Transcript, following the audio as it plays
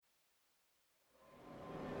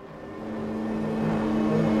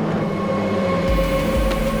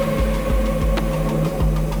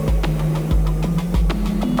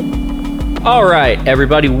All right,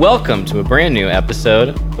 everybody, welcome to a brand new episode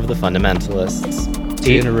of The Fundamentalists.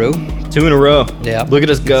 Two in a row. 2 in a row. Yeah. Look at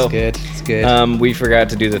us go. It's good. We forgot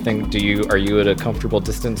to do the thing. Are you at a comfortable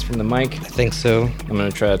distance from the mic? I think so. I'm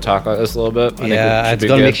going to try to talk about this a little bit. I've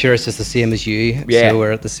got to make sure it's just the same as you. Yeah. So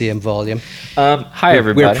we're at the same volume. Hi,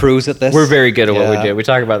 everybody. We're pros at this. We're very good at what we do. We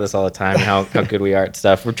talk about this all the time, how good we are at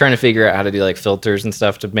stuff. We're trying to figure out how to do like filters and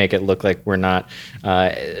stuff to make it look like we're not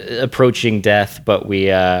approaching death, but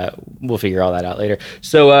we'll figure all that out later.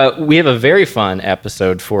 So we have a very fun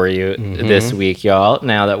episode for you this week, y'all,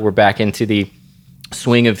 now that we're back into the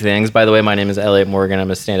swing of things. By the way, my name is Elliott Morgan. I'm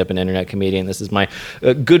a stand-up and internet comedian. This is my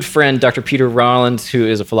good friend, Dr. Peter Rollins, who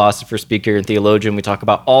is a philosopher, speaker, and theologian. We talk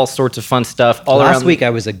about all sorts of fun stuff. Last week I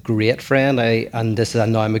was a great friend, and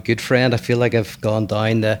now I'm a good friend. I feel like I've gone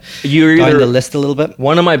down the list a little bit.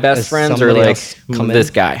 One of my best friends or like this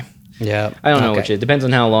guy. Yeah. I don't know which. It depends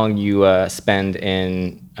on how long you spend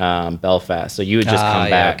in Belfast. So you would just come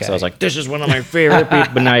back. Okay. So I was like, this is one of my favorite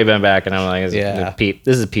people. But now you've been back, and I'm like, Pete.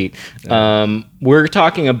 This is Pete. We're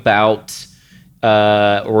talking about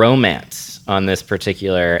romance on this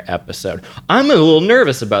particular episode. I'm a little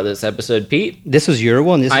nervous about this episode, Pete. This was your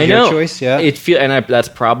one. This is your choice. Yeah. That's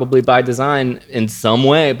probably by design in some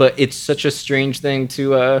way, but it's such a strange thing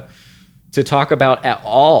to talk about at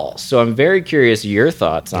all. So I'm very curious your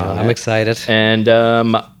thoughts on it. I'm excited. And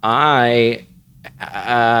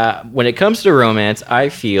when it comes to romance, I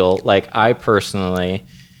feel like I personally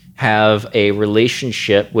have a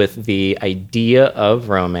relationship with the idea of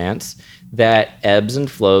romance that ebbs and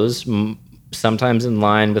flows, sometimes in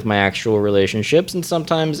line with my actual relationships and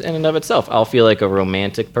sometimes in and of itself. I'll feel like a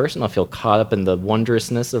romantic person. I'll feel caught up in the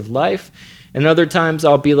wondrousness of life. And other times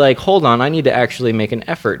I'll be like, hold on, I need to actually make an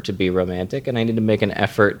effort to be romantic, and I need to make an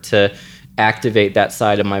effort to activate that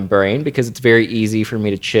side of my brain, because it's very easy for me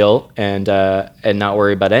to chill and not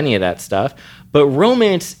worry about any of that stuff. But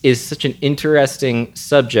romance is such an interesting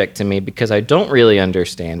subject to me because I don't really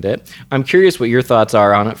understand it. I'm curious what your thoughts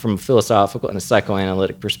are on it from a philosophical and a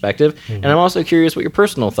psychoanalytic perspective. And I'm also curious what your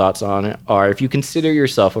personal thoughts on it are. If you consider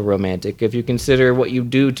yourself a romantic, if you consider what you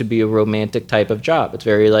do to be a romantic type of job. It's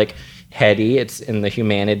very like heady. It's in the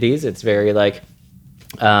humanities. It's very like,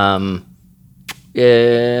 what's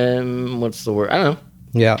the word? I don't know.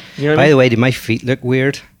 Yeah. You know By the way, do my feet look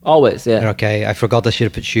weird? Always, yeah. Okay, I forgot I should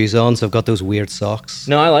have put shoes on, so I've got those weird socks.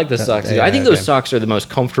 No, I like the socks. I think those socks are the most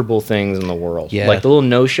comfortable things in the world. Yeah. Like the little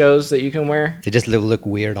no-shows that you can wear. They just look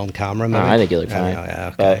weird on camera, maybe. I think you look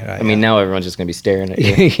fine. Now everyone's just going to be staring at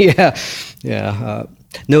you. Yeah.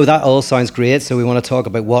 No, that all sounds great. So we want to talk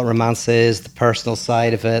about what romance is, the personal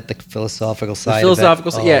side of it, the philosophical side of it. Philosophical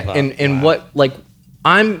side, yeah. And what, like,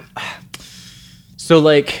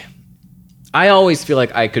 I always feel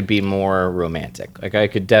like I could be more romantic. Like I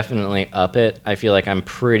could definitely up it. I feel like I'm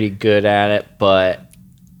pretty good at it, but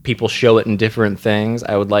people show it in different things.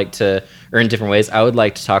 I would like to, or in different ways. I would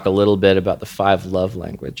like to talk a little bit about the 5 love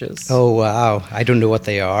languages. Oh wow, I don't know what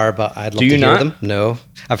they are, but I'd love to hear them. No,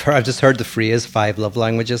 I've just heard the phrase 5 love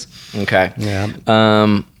languages. Okay. Yeah.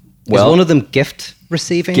 Well, is one of them gift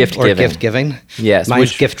receiving or gift giving? Yes.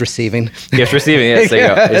 Mine's gift receiving. Gift receiving, yes, there you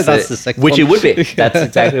go. That's the sixth which one. it would be. That's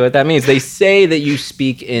exactly what that means. They say that you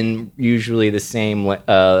speak in usually the same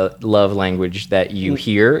love language that you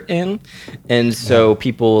hear in. And so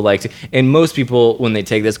people like to, and most people, when they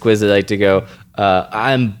take this quiz, they like to go,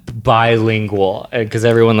 I'm bilingual, because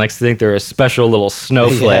everyone likes to think they're a special little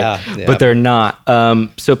snowflake, but they're not.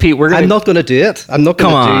 So Pete, I'm not going to do it. I'm not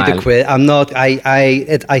going to do the quiz. I'm not.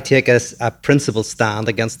 I take a principled stand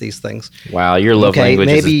against these things. Wow, your love language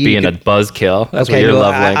is being a buzzkill. That's what your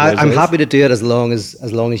love language is. I'm happy to do it as long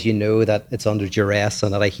as you know that it's under duress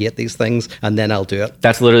and that I hate these things, and then I'll do it.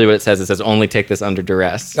 That's literally what it says. It says only take this under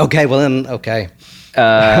duress. Okay, well then, okay.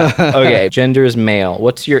 Okay, gender is male.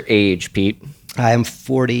 What's your age, Pete? I am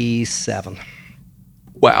 47.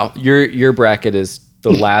 Wow, your bracket is the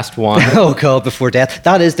last one. Oh God, before death.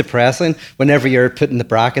 That is depressing. Whenever you're putting the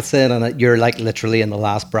brackets in, and you're like literally in the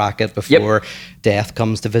last bracket before death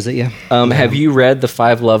comes to visit you. Have you read the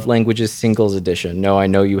 5 Love Languages Singles Edition? No, I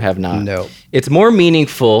know you have not. No. It's more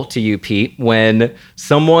meaningful to you, Pete, when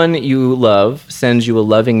someone you love sends you a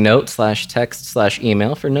loving note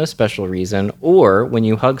 /text/email for no special reason, or when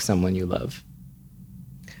you hug someone you love.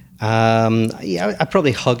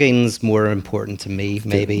 Probably hugging's more important to me,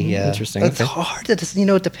 maybe. Yeah. Interesting. It's hard. It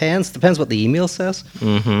depends what the email says.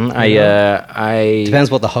 Mm-hmm.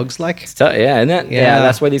 Depends what the hug's like. Isn't it? Yeah,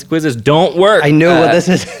 that's why these quizzes don't work. I know what this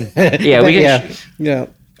is. Yeah, we can. Yeah.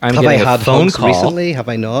 I'm Have I getting a had phone hugs call recently? Have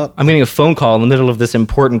I not? I'm getting a phone call in the middle of this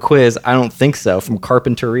important quiz. I don't think so. From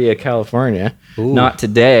Carpinteria, California. Ooh. Not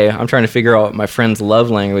today. I'm trying to figure out what my friend's love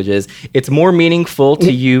language is. It's more meaningful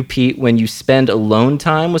to you, Pete, when you spend alone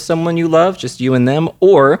time with someone you love, just you and them,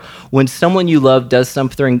 or when someone you love does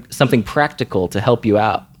something practical to help you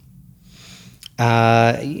out.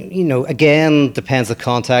 Again, depends on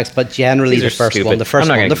context, but generally These are the first stupid. one. The first I'm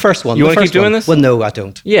not one. gonna- The first one. You the wanna keep first doing one. this? Well, no, I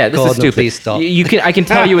don't. Yeah, this God, is stupid. No, please stop. I can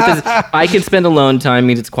tell you what this. I can spend alone time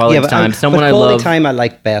means it's quality time. Someone but I quality love. time I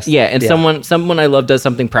like best. Yeah, and someone I love does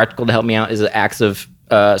something practical to help me out is acts of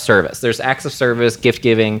service. There's acts of service, gift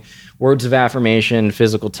giving, words of affirmation,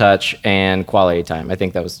 physical touch, and quality time. I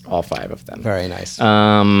think that was all 5 of them. Very nice.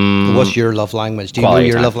 What's your love language? Do you know Quality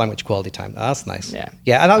your time. love language? Quality time. That's nice. Yeah.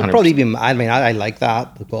 Yeah, and I'll 100%. probably be. I mean, I like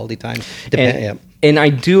that, the quality time. And I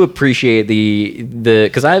do appreciate the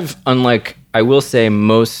because I will say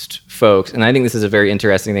most folks, and I think this is a very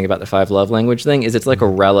interesting thing about the 5 love language thing, is it's like a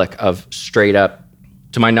relic of straight up,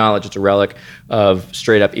 to my knowledge, it's a relic of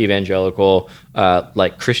straight up evangelical,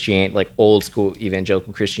 like Christianity, like old school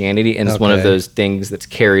evangelical Christianity. And it's one of Okay. those things that's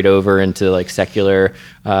carried over into like secular,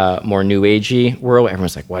 more new agey world.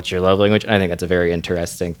 Everyone's like, what's your love language? And I think that's a very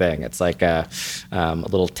interesting thing. It's like a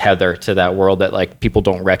little tether to that world that like people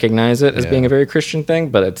don't recognize it as being a very Christian thing,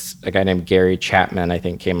 but it's a guy named Gary Chapman, I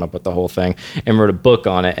think, came up with the whole thing and wrote a book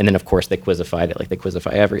on it. And then of course they quizified it, like they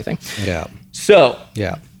quizify everything. Yeah. So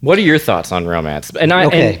Yeah. what are your thoughts on romance? And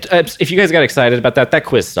if you guys got excited about that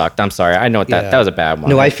quiz sucked. I'm sorry. I know what that was a bad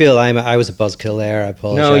one. No, I feel I was a buzzkill there. I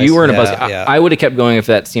apologize. No, you weren't a buzz. Yeah. I would have kept going if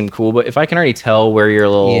that seemed cool. But if I can already tell where your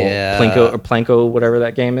little Planko, whatever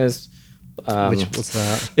that game is, What's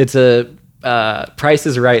that? it's a Price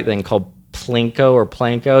is Right thing called Plinko or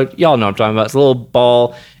Planko. Y'all know what I'm talking about. It's a little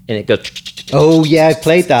ball and it goes. Oh yeah, I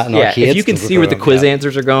played that in arcades. If you can see where the quiz Yeah.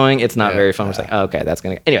 answers are going, it's not very fun. It's like, oh, okay, that's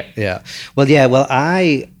gonna. Anyway. Yeah. Well,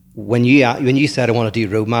 when you said I want to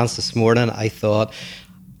do romance this morning, I thought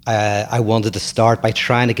I wanted to start by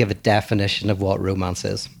trying to give a definition of what romance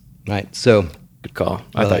is. Right. So. Good call.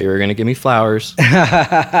 I thought you were going to give me flowers.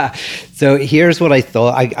 So here's what I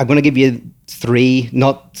thought. I'm going to give you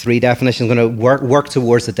not three definitions. I'm going to work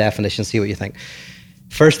towards the definition, see what you think.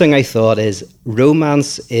 First thing I thought is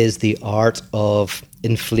romance is the art of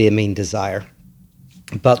inflaming desire.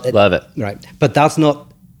 Love it. Right. But that's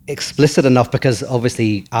not explicit enough because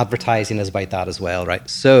obviously advertising is about that as well, right?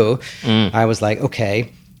 So I was like,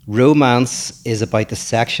 okay, romance is about the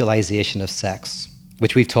sexualization of sex,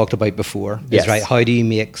 which we've talked about before. Yes. Is right. How do you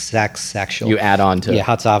make sex sexual? You add on to it. You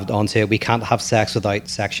had to add on to it. We can't have sex without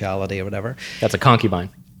sexuality or whatever. That's a concubine.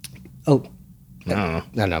 Oh, I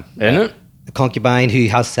don't know. no. Isn't it? A concubine who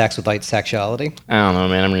has sex without sexuality. I don't know,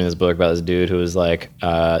 man. I'm reading this book about this dude who was like,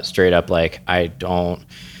 straight up like,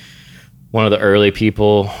 one of the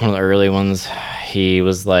early ones, he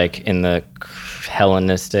was like in the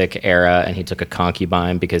Hellenistic era and he took a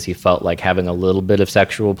concubine because he felt like having a little bit of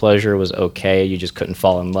sexual pleasure was okay. You just couldn't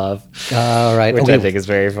fall in love. All right. Which I think is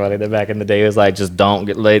very funny that back in the day it was like, just don't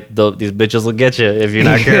get late. These bitches will get you if you're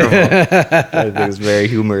not careful. I think it's very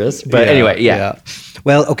humorous. But anyway, yeah.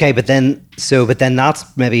 Well, okay, but then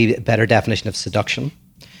that's maybe a better definition of seduction.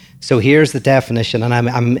 So here's the definition, and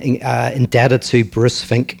I'm indebted to Bruce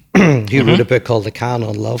Fink, who wrote a book called The Can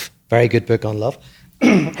on Love. Very good book on love.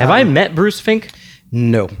 Have I met Bruce Fink?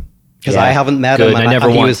 No, because Yeah. I haven't met Good, him. I never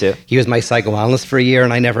want to. He was my psychoanalyst for a year,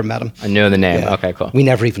 and I never met him. I know the name. Yeah. Okay, cool. We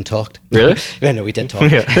never even talked. Really? Yeah, no, we did talk.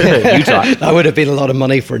 You talked. That would have been a lot of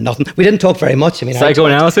money for nothing. We didn't talk very much. I mean,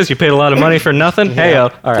 Psychoanalysis? You paid a lot of money for nothing? Hey-o.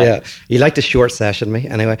 All right. Yeah, you like to short session me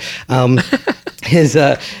anyway. His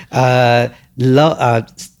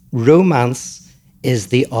romance is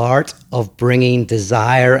the art of bringing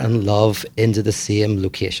desire and love into the same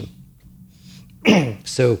location.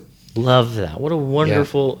 So. Love that. What a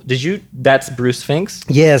wonderful... That's Bruce Fink's?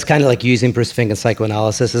 Yeah, it's kind of like using Bruce Fink in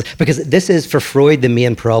psychoanalysis because this is, for Freud, the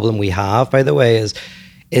main problem we have, by the way,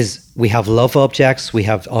 is we have love objects, we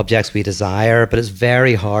have objects we desire, but it's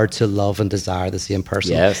very hard to love and desire the same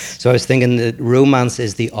person. Yes. So I was thinking that romance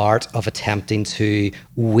is the art of attempting to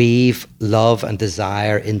weave love and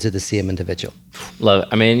desire into the same individual. Love it.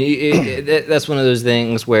 I mean, that's one of those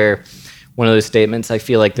things where, one of those statements I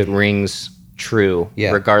feel like that rings true,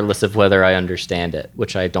 regardless of whether I understand it,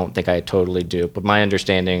 which I don't think I totally do. But my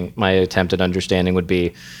attempted understanding would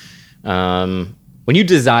be, when when you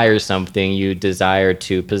desire something, you desire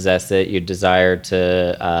to possess it. You desire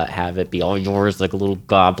to have it be all yours, like a little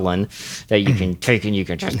goblin that you can take and you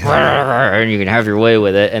can just and you can have your way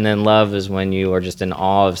with it. And then love is when you are just in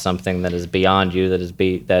awe of something that is beyond you,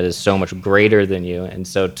 that is so much greater than you. And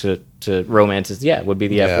so to romance is would be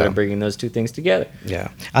the effort of bringing those two things together. Yeah,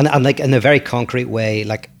 and like in a very concrete way,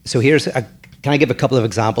 like so here's can I give a couple of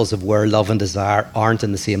examples of where love and desire aren't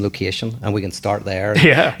in the same location, and we can start there.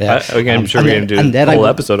 I'm sure we're going to do a whole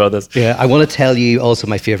episode on this. Yeah, I want to tell you also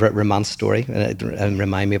my favorite romance story and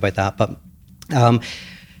remind me about that. But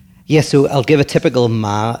so I'll give a typical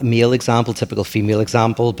male example, typical female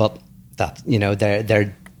example, but that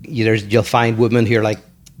you'll find women who are like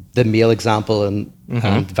the male example and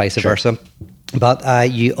vice versa.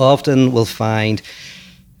 But you often will find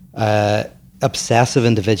obsessive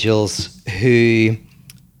individuals who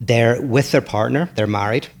they're with their partner, they're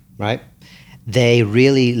married, right? They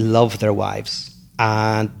really love their wives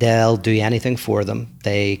and they'll do anything for them.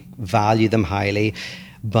 They value them highly,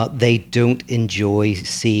 but they don't enjoy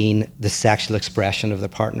seeing the sexual expression of their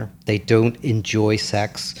partner. They don't enjoy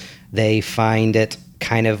sex. They find it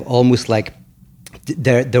kind of almost like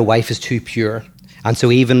their wife is too pure. And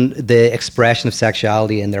so even the expression of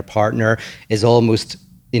sexuality in their partner is almost,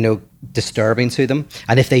 disturbing to them.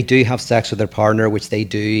 And if they do have sex with their partner, which they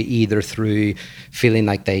do either through feeling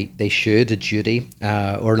like they should, a duty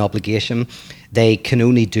or an obligation, they can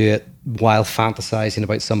only do it while fantasizing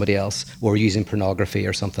about somebody else or using pornography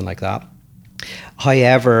or something like that.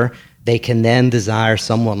 However, they can then desire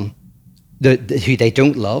someone who they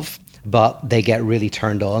don't love, but they get really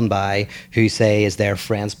turned on by, who say is their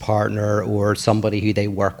friend's partner or somebody who they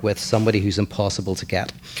work with, somebody who's impossible to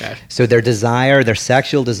get. Okay. So their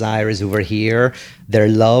sexual desire is over here, their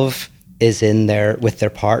love is with their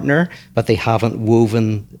partner, but they haven't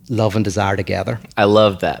woven love and desire together. I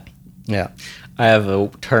love that. Yeah. I have a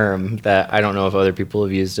term that I don't know if other people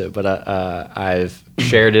have used it, but I've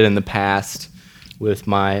shared it in the past with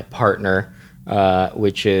my partner,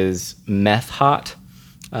 which is meth hot.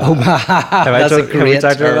 That's a great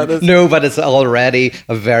term. About this? No, but it's already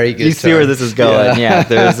a very good You see term. where this is going. Yeah,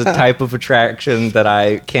 there's a type of attraction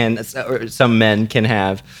that some men can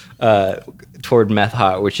have toward meth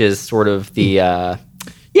hot, which is sort of the...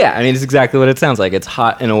 it's exactly what it sounds like. It's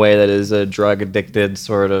hot in a way that is a drug-addicted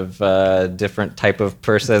sort of different type of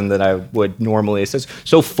person that I would normally associate.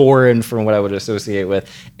 So foreign from what I would associate with.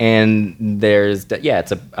 And there's...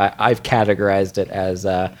 I've categorized it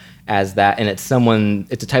as that, and it's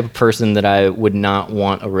a type of person that I would not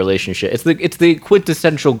want a relationship. It's the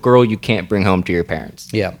quintessential girl you can't bring home to your parents.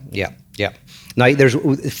 Yeah. Now, there's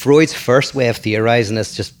Freud's first way of theorizing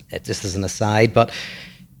this, just as an aside, but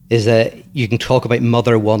is that you can talk about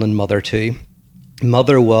mother one and mother two.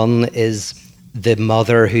 Mother one is the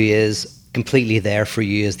mother who is completely there for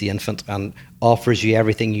you as the infant and offers you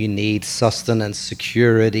everything you need, sustenance,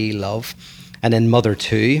 security, love. And then mother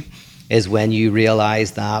two is when you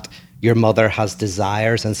realize that your mother has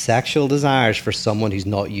desires and sexual desires for someone who's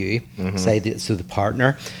not you, say the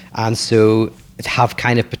partner, and so have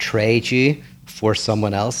kind of betrayed you for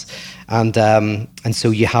someone else, and so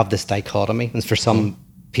you have this dichotomy. And for some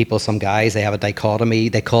people, some guys, they have a dichotomy.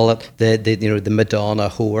 They call it the Madonna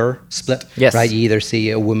whore split. Yes. Right. You either see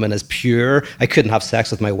a woman as pure. I couldn't have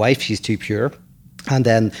sex with my wife; she's too pure. And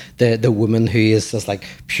then the woman who is just like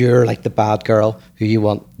pure, like the bad girl who you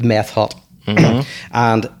want meth hot.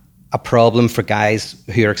 And a problem for guys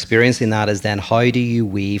who are experiencing that is then how do you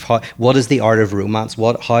weave, what is the art of romance?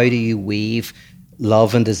 How do you weave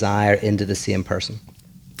love and desire into the same person?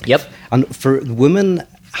 Yep. And for women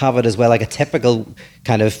have it as well, like a typical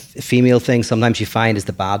kind of female thing sometimes you find is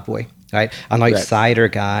the bad boy, right? An outsider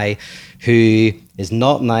guy who is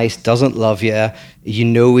not nice, doesn't love you,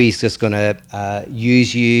 he's just going to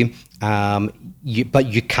use you, but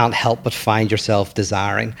you can't help but find yourself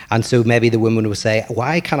desiring. And so maybe the woman would say,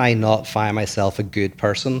 why can I not find myself a good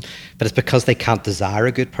person? But it's because they can't desire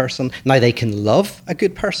a good person. Now, they can love a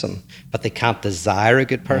good person, but they can't desire a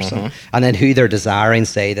good person. And then who they're desiring,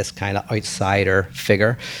 say, this kind of outsider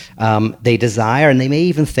figure, they desire, and they may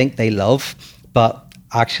even think they love, but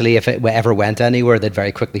actually, if it ever went anywhere, they'd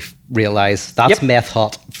very quickly realize that's meth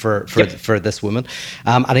hot for this woman.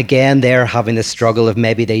 And again, they're having this struggle of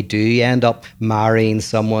maybe they do end up marrying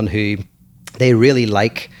someone who they really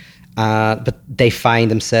like, but they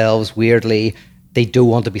find themselves weirdly, they don't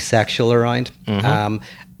want to be sexual around.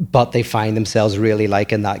 But they find themselves really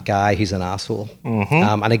liking that guy who's an asshole.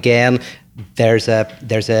 And again, there's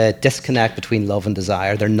a disconnect between love and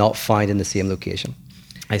desire. They're not found in the same location.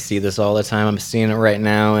 I see this all the time. I'm seeing it right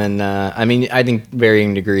now. And I think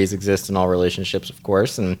varying degrees exist in all relationships, of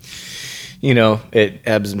course. And, it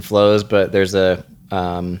ebbs and flows, but there's a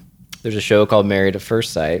show called Married at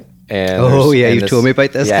First Sight. And you told me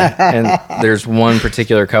about this. Yeah, and there's one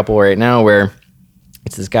particular couple right now where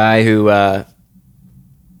it's this guy who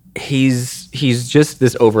he's just,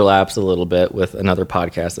 this overlaps a little bit with another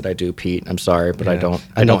podcast that I do, Pete. I'm sorry, but I don't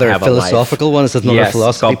have philosophical a life. one. It's another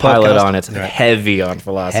philosophy it's called Pilot podcast. On. It's heavy on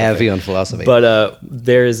philosophy. Heavy on philosophy. But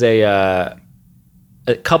there's a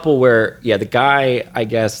couple where the guy, I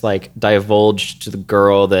guess, like divulged to the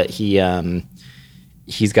girl that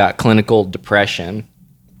he's got clinical depression.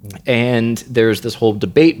 And there's this whole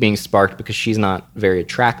debate being sparked because she's not very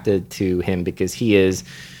attracted to him because he is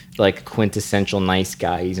like a quintessential nice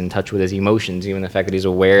guy. He's in touch with his emotions, even the fact that he's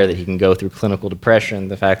aware that he can go through clinical depression,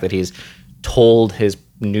 the fact that he's told his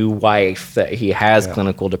new wife that he has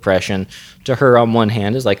clinical depression. To her, on one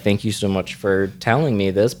hand, is like, thank you so much for telling me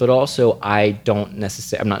this, but also I'm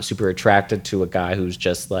not super attracted to a guy who's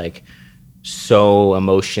just like so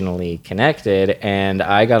emotionally connected. And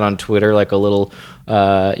I got on Twitter like a little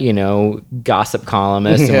gossip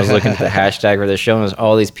columnist and was looking at the hashtag for the show, and there's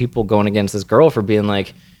all these people going against this girl for being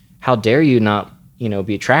like, how dare you not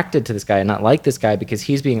be attracted to this guy and not like this guy because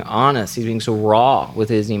he's being honest, he's being so raw with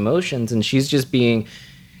his emotions, and she's just being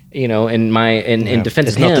in defense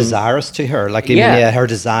of him, not desirous to her. Like, her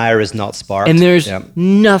desire is not sparked. And there's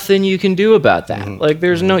nothing you can do about that. Like,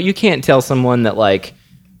 there's you can't tell someone that like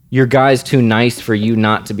your guy's too nice for you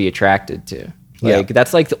not to be attracted to. Like,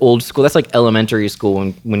 that's like the old school. That's like elementary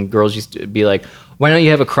school when girls used to be like, why don't you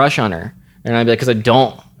have a crush on her? And I'd be like, because I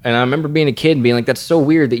don't. And I remember being a kid and being like, that's so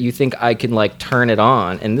weird that you think I can like turn it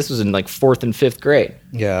on. And this was in like 4th and 5th grade.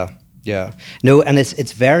 Yeah. No, and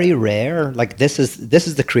it's very rare. Like, this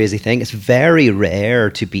is the crazy thing. It's very rare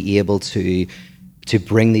to be able to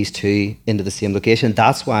bring these two into the same location.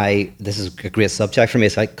 That's why this is a great subject for me.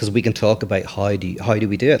 It's like, because we can talk about how do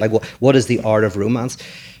we do it? Like, what is the art of romance?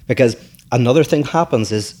 Because another thing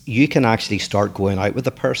happens is you can actually start going out with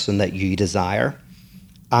the person that you desire,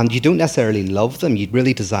 and you don't necessarily love them, you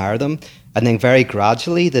really desire them, and then very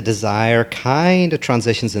gradually the desire kind of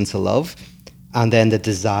transitions into love, and then the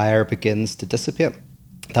desire begins to dissipate.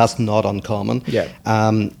 That's not uncommon.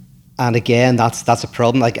 And again, that's a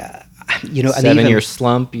problem. Like, 7-year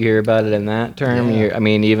slump, you hear about it in that term.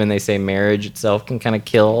 Even they say marriage itself can kind of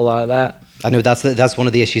kill a lot of that. I know that's one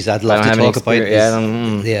of the issues I'd love to talk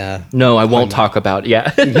about. No, I won't talk about. I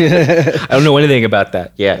don't know anything about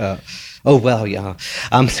that. Oh, well, yeah.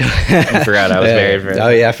 I forgot I was married for. Oh,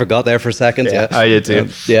 yeah, I forgot there for a second. Yeah, I did too.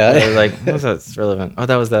 I was like, what's that relevant? Oh,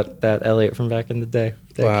 that was that Elliott from back in the day.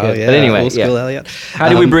 Wow, yeah. But anyway, old school Elliott. How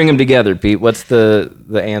do we bring them together, Pete? What's the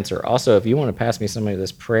answer? Also, if you want to pass me some of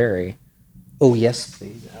this prairie. Oh, yes,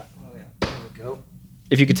 please. There we go.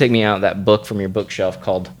 If you could take me out that book from your bookshelf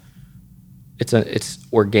called it's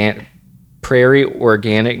organic Prairie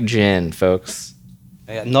Organic Gin, folks.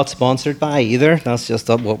 Not sponsored by either. That's just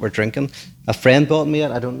what we're drinking. A friend bought me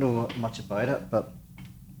it. I don't know much about it, but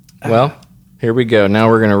well, here we go. Now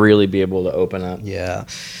we're going to really be able to open up. Yeah,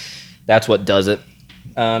 that's what does it.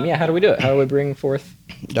 How do we do it? How do we bring forth?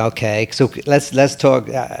 Okay, so let's talk.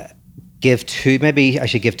 Give two. Maybe I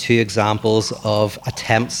should give two examples of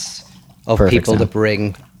attempts of people to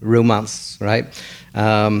bring romance. Right.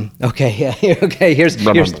 Okay. Here's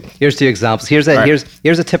two examples. Here's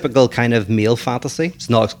a typical kind of male fantasy. It's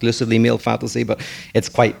not exclusively male fantasy, but it's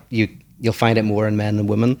quite you'll find it more in men than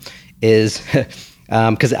women. Is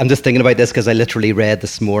because I'm just thinking about this because I literally read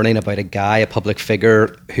this morning about a public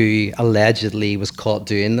figure who allegedly was caught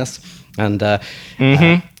doing this, and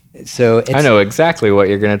so I know exactly what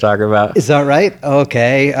you're going to talk about. Is that right?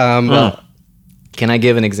 Okay. Well, can I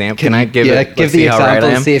give an example? Can I give give the example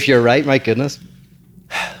and see if you're right? My goodness.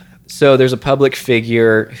 So there's a public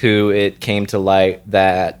figure who it came to light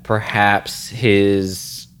that perhaps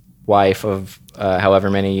his wife of however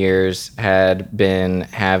many years had been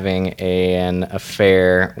having an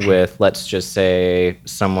affair with, let's just say,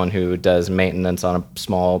 someone who does maintenance on a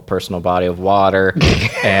small personal body of water.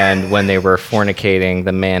 And when they were fornicating,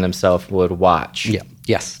 the man himself would watch. Yeah.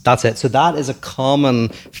 Yes, that's it. So that is a common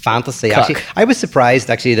fantasy. Cuck. Actually, I was surprised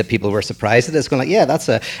that people were surprised at this. Going like,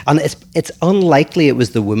 and it's unlikely it was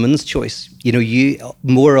the woman's choice.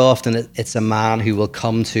 More often it's a man who will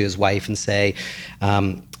come to his wife and say,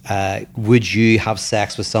 would you have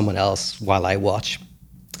sex with someone else while I watch?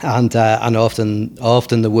 And often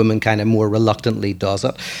the woman kind of more reluctantly does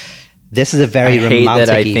it. This is a very I hate romantic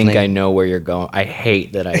that I evening. think I know where you're going. I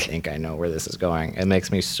hate that I think I know where this is going. It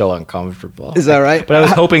makes me so uncomfortable. Is that right? But I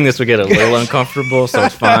was hoping this would get a little uncomfortable, so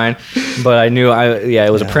it's fine. But I knew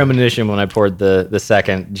it was a premonition when I poured the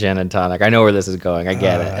second gin and tonic. I know where this is going. I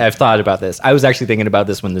get it. I've thought about this. I was actually thinking about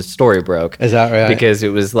this when the story broke. Is that right? Because it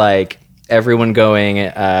was like everyone going,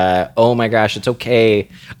 oh my gosh, it's okay.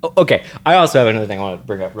 Okay, I also have another thing I want to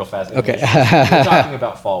bring up real fast. Okay. We're talking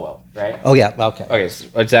about Falwell, right? Oh, yeah, okay. Okay,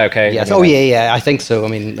 so is that okay? Yes. Oh, yeah, I think so. I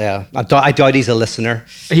mean, yeah. I doubt he's a listener.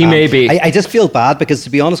 He may be. I just feel bad because, to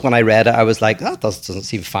be honest, when I read it, I was like, that doesn't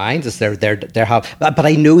seem fine. Just but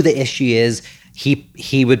I know the issue is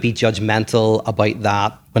he would be judgmental about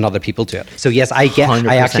that when other people do it. So, yes, I 100%.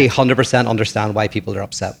 actually 100% understand why people are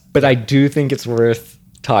upset. But I do think it's worth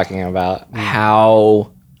talking about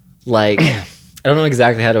how, like, I don't know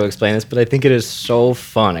exactly how to explain this, but I think it is so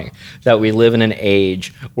funny that we live in an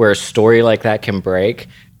age where a story like that can break,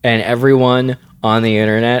 and everyone on the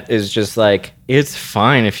internet is just like, it's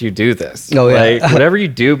fine if you do this. Oh, yeah. Like, whatever you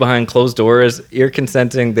do behind closed doors, you're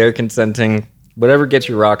consenting, they're consenting. Whatever gets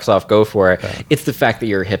your rocks off, go for it. Yeah. It's the fact that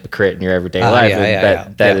you're a hypocrite in your everyday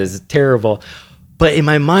life that is terrible. But in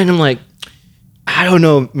my mind, I'm like, I don't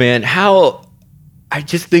know, man, I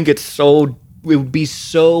just think it would be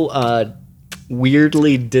so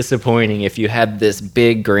weirdly disappointing if you had this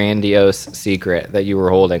big grandiose secret that you were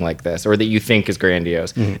holding like this, or that you think is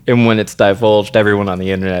grandiose. Mm-hmm. And when it's divulged, everyone on the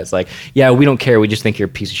internet is like, yeah, we don't care. We just think you're a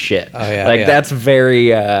piece of shit. Oh, yeah, that's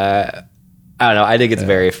very, I don't know. I think it's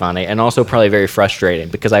very funny and also probably very frustrating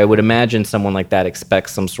because I would imagine someone like that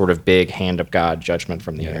expects some sort of big hand of God judgment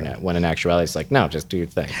from the internet when in actuality it's like, no, just do your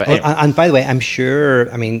thing. But anyway. And by the way, I'm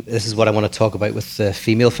sure, I mean, this is what I want to talk about with the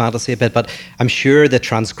female fantasy a bit, but I'm sure the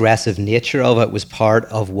transgressive nature of it was part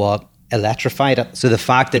of what electrified it. So the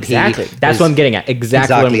fact that that's what I'm getting at.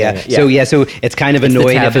 Exactly what I'm getting at. Yeah. So it's kind of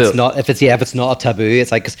annoying if it's not a taboo.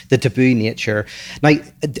 It's like the taboo nature. Now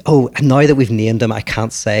that we've named him, I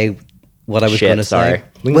can't say what I was going to say.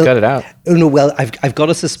 We can cut it out. No, well, I've got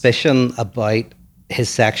a suspicion about his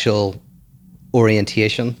sexual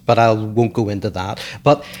orientation, but I won't go into that.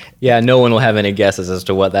 But yeah, no one will have any guesses as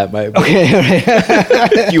to what that might be. Okay,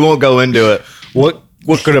 right. You won't go into it. What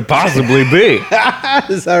could it possibly be?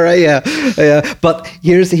 Is that right? Yeah. But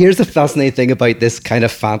here's the fascinating thing about this kind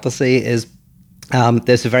of fantasy is,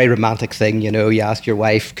 there's a very romantic thing, you ask your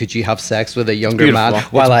wife, could you have sex with a younger man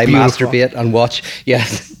while I masturbate and watch?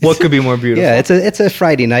 Yes. What could be more beautiful? Yeah, it's a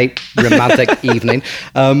Friday night romantic evening.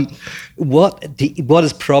 What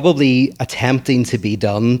is probably attempting to be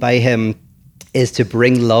done by him is to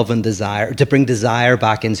bring love and desire, to bring desire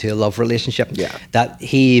back into a love relationship. Yeah. That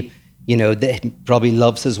he, probably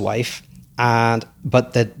loves his wife.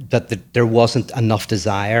 But there wasn't enough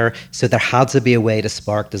desire, so there had to be a way to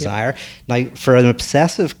spark desire. Yeah. Now, for an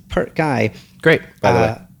obsessive guy, great. By the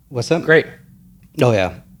way, what's that? Great. Oh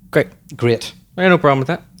yeah, great. I have no problem with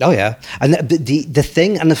that. Oh yeah, and the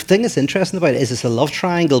thing that's interesting about it is it's a love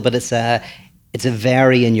triangle, but it's a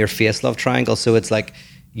very in your face love triangle. So it's like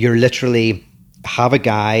you're literally have a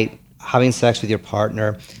guy having sex with your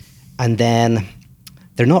partner, and then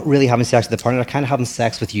they're not really having sex with the partner, they're kind of having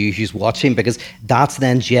sex with you who's watching, because that's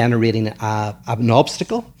then generating an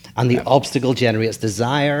obstacle, and the obstacle generates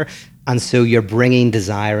desire, and so you're bringing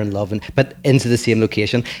desire and love but into the same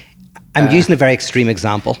location. I'm using a very extreme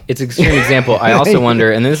example. It's an extreme example. I also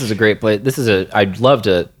wonder, and this is a great place, I'd love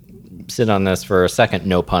to sit on this for a second,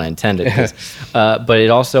 no pun intended, but it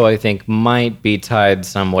also, I think, might be tied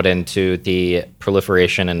somewhat into the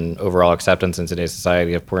proliferation and overall acceptance in today's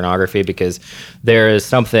society of pornography, because there is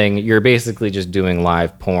something, you're basically just doing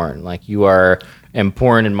live porn. Like you are, and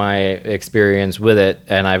porn in my experience with it,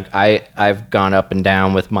 and I've gone up and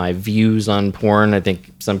down with my views on porn. I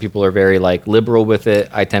think some people are very liberal with it.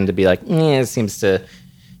 I tend to be like, it seems to,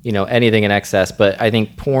 anything in excess. But I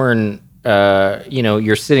think porn,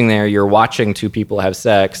 you're sitting there, you're watching two people have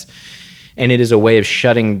sex, and it is a way of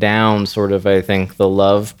shutting down sort of, I think, the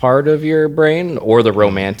love part of your brain or the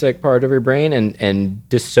romantic part of your brain, and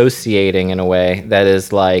dissociating in a way that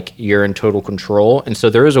is like you're in total control. And so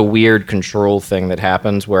there is a weird control thing that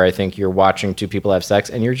happens where I think you're watching two people have sex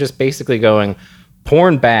and you're just basically going,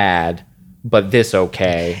 porn bad, but this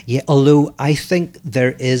okay. Yeah, although I think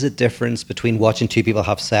there is a difference between watching two people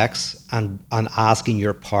have sex and asking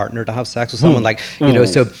your partner to have sex with someone.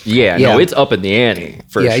 So... Yeah, no, it's up in the ante,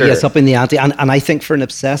 for sure. Yeah, it's up in the ante. And I think for an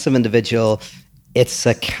obsessive individual, it's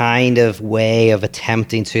a kind of way of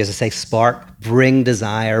attempting to, as I say, bring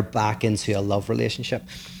desire back into a love relationship.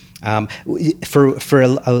 For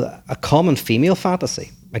a common female fantasy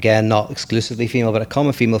again, not exclusively female, but a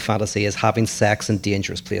common female fantasy is having sex in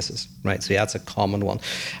dangerous places, right? So that's a common one.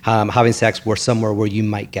 Having sex somewhere where you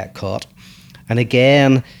might get caught. And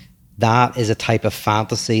again, that is a type of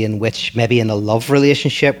fantasy in which maybe in a love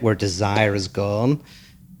relationship where desire is gone,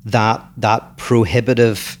 that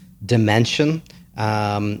prohibitive dimension,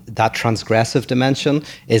 that transgressive dimension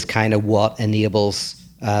is kind of what enables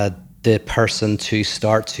the person to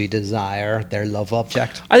start to desire their love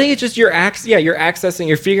object. I think it's just you're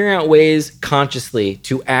figuring out ways consciously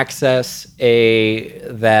to access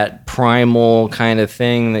that primal kind of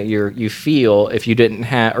thing that you feel if you didn't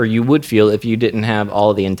have, or you would feel if you didn't have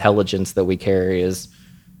all the intelligence that we carry as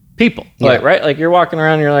people. Like, right? Like you're walking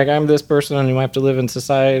around and you're like, I'm this person and I have to live in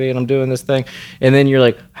society and I'm doing this thing. And then you're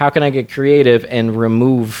like, how can I get creative and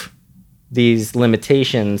remove these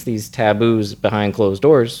limitations, these taboos behind closed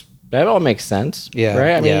doors? That all makes sense,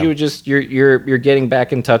 right? I mean, you're getting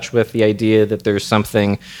back in touch with the idea that there's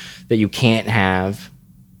something that you can't have.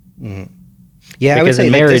 Mm-hmm. Yeah, I would say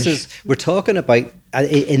marriage, we're talking about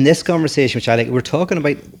in this conversation, which I like. We're talking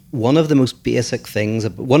about one of the most basic things,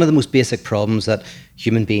 one of the most basic problems that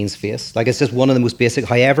human beings face. Like it's just one of the most basic.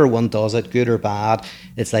 However one does it, good or bad,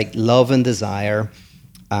 it's like love and desire.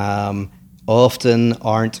 Often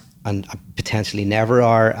aren't, and potentially never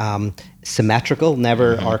are, symmetrical,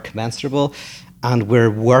 never are commensurable, and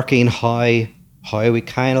we're working how we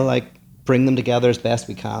kind of like bring them together as best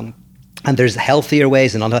we can. And there's healthier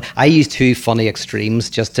ways, and I use two funny extremes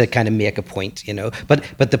just to kind of make a point,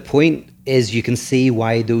 But the point is, you can see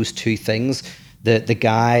why those two things. The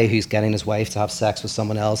guy who's getting his wife to have sex with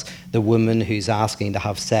someone else, the woman who's asking to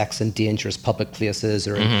have sex in dangerous public places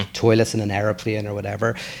or in toilets in an airplane or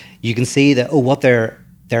whatever, you can see that what they're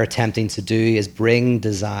attempting to do is bring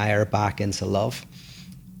desire back into love.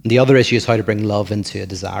 And the other issue is how to bring love into a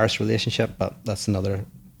desirous relationship, but that's another.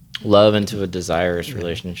 Love into a desirous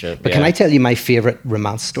relationship. But can I tell you my favorite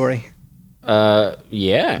romance story? Yeah.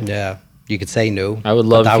 Yeah. You could say no. I would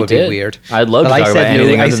love that. If would you be did. Weird. I'd love to talk about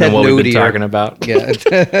anything other than what we've been talking about. Yeah.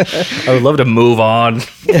 I would love to move on.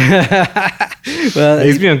 Well, it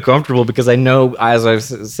makes me uncomfortable because I know, as I've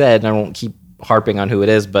said, and I won't keep harping on who it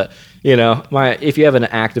is, but if you have an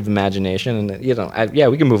active imagination, and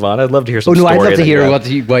we can move on. I'd love to hear some. Oh no, story I'd love to hear what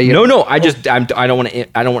you. No, I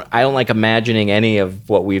don't like imagining any of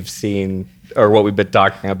what we've seen or what we've been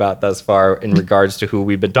talking about thus far in regards to who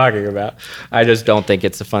we've been talking about. I just don't think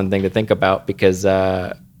it's a fun thing to think about because,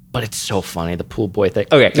 but it's so funny, the pool boy thing.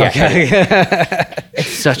 Okay.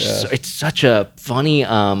 It's such a funny,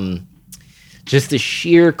 just the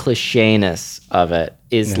sheer clichéness of it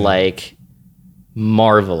is like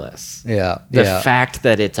marvelous. The fact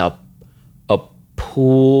that it's a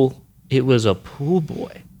pool, it was a pool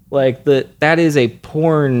boy. Like that is a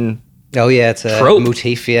porn. Oh yeah, it's a trope.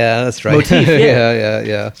 Motif. Yeah, that's right. Motif.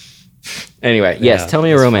 Yeah. Anyway, yes. Tell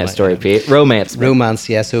me a romance story, Pete. Romance.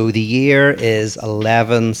 Yeah. So the year is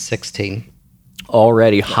 1116.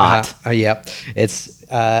 Already hot. Yeah. It's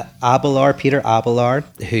Abelard, Peter Abelard,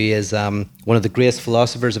 who is one of the greatest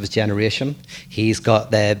philosophers of his generation. He's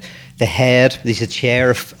got the head. He's a chair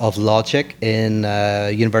of logic in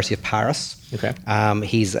University of Paris. Okay.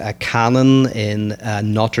 He's a canon in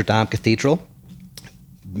Notre Dame Cathedral.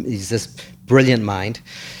 He's this brilliant mind.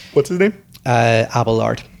 What's his name?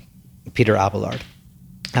 Abelard, Peter Abelard.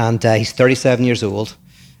 And he's 37 years old.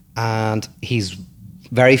 And he's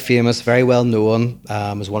very famous, very well known,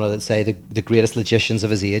 as one of, let's say, the greatest logicians of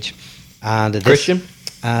his age. And Christian?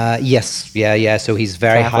 Yes. Yeah. So he's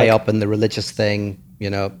very Catholic. high up in the religious thing,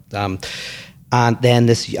 and then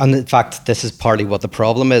and in fact, this is partly what the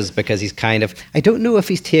problem is, because he's kind of, I don't know if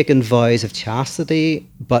he's taken vows of chastity,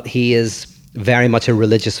 but he is very much a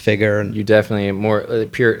religious figure. And You definitely more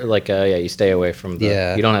pure, like, you stay away from the,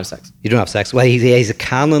 you don't have sex. You don't have sex. Well, he's a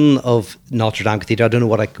canon of Notre Dame Cathedral. I don't know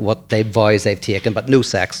what vows they've taken, but no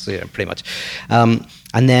sex, pretty much. And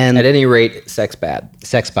then, at any rate, sex bad.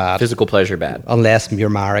 Sex bad. Physical pleasure bad. Unless you're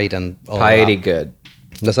married and all Piety that. good.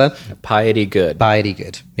 What's that? Piety good. Piety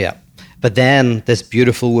good, yeah. But then this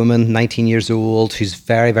beautiful woman, 19 years old, who's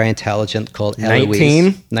very, very intelligent, called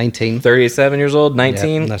Eloise. 19? 37 years old,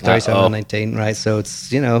 19? Yeah, 37 and 19, right? So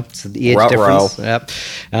it's, it's the age difference. Yep.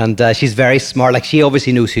 And she's very smart. Like, she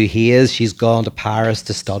obviously knows who he is. She's gone to Paris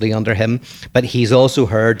to study under him. But he's also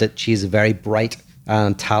heard that she's a very bright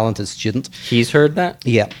and talented student. He's heard that?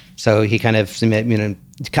 Yeah. So he kind of,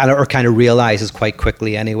 kind of realizes quite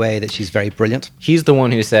quickly anyway that she's very brilliant. He's the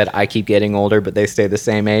one who said, I keep getting older, but they stay the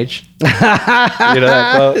same age. You know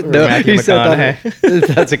that quote? No, Matthew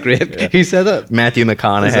McConaughey. That's a great. Yeah. He said that. Matthew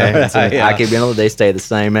McConaughey. Said, I keep getting older, they stay the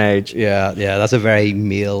same age. Yeah. That's a very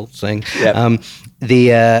male thing. Yep.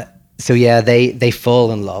 So yeah, they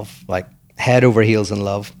fall in love, like head over heels in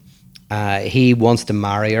love. He wants to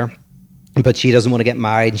marry her, but she doesn't want to get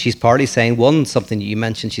married, and she's partly saying something you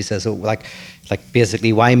mentioned. She says, "Oh, like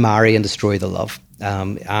basically, why marry and destroy the love?"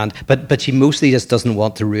 But she mostly just doesn't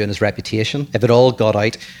want to ruin his reputation. If it all got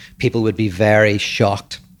out, people would be very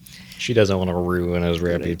shocked. She doesn't want to ruin his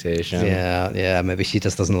reputation. Yeah. Maybe she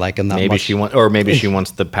just doesn't like him that maybe much. Maybe she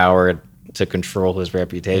wants the power to control his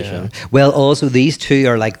reputation. Yeah. Well, also these two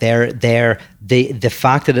are like the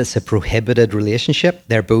fact that it's a prohibited relationship.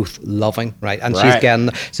 They're both loving, right? And she's getting,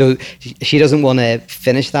 so she doesn't want to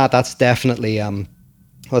finish that. That's definitely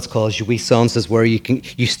what's called jouissance, is where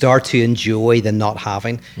you start to enjoy the not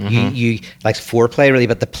having. You like foreplay really,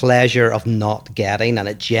 but the pleasure of not getting, and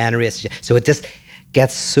it generates. So it just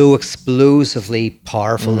gets so explosively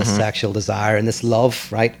powerful, this sexual desire and this love,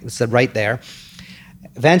 right? It's right there.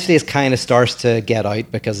 Eventually it kind of starts to get out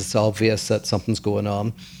because it's obvious that something's going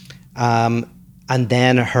on. And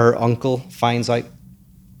then her uncle finds out,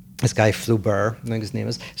 this guy Flaubert, I think his name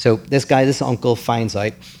is. So this uncle finds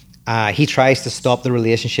out. He tries to stop the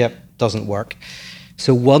relationship, doesn't work.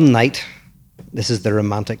 So one night, this is the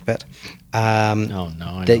romantic bit. Oh no!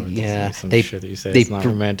 I know. Some shit that you say it's not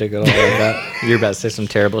romantic at all. I bet you're about to say some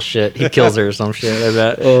terrible shit. He kills her or some shit. I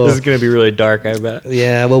bet this is gonna be really dark. I bet.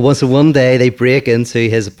 Yeah. Well, one day they break into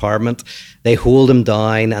his apartment, they hold him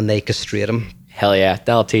down and they castrate him. Hell yeah,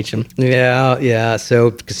 that'll teach him. Yeah.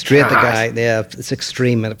 So castrate the guy. Yeah, it's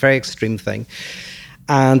extreme, a very extreme thing.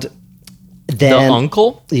 And then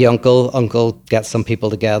the uncle gets some people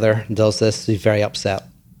together and does this. He's very upset.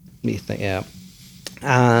 You think, yeah,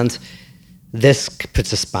 and this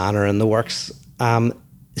puts a spanner in the works.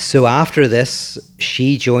 So after this,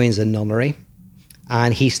 she joins a nunnery,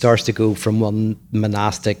 and he starts to go from one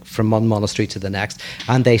monastery to the next,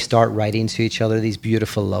 and they start writing to each other these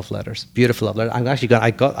beautiful love letters. I'm actually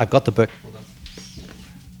I've got the book.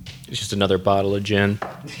 It's just another bottle of gin.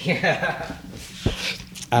 Yeah.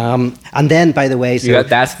 And then, by the way,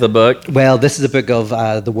 that's the book. Well, this is a book of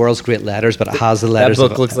the world's great letters, but it has the letters. That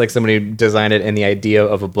book looks like somebody designed it in the idea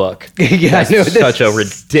of a book. Yeah, such a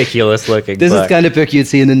ridiculous looking. This is the kind of book you'd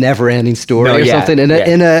see in a Never-Ending Story something in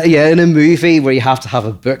a movie where you have to have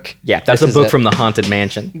a book. Yeah, that's a book from the Haunted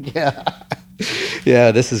Mansion.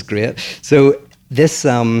 Yeah, this is great. So this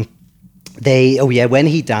when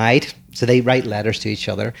he died. So they write letters to each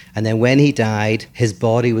other, and then when he died, his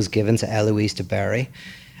body was given to Eloise to bury.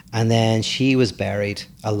 And then she was buried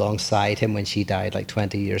alongside him when she died, like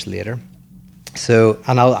 20 years later. So,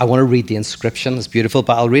 and I want to read the inscription. It's beautiful,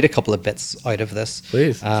 but I'll read a couple of bits out of this.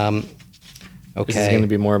 Please. Okay. Is this going to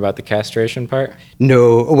be more about the castration part?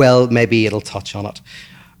 No. Well, maybe it'll touch on it.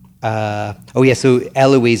 So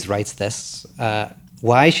Eloise writes this.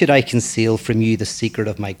 Why should I conceal from you the secret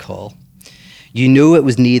of my call? You know it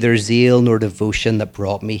was neither zeal nor devotion that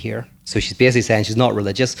brought me here. So she's basically saying she's not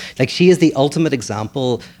religious. Like, she is the ultimate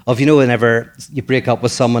example of, whenever you break up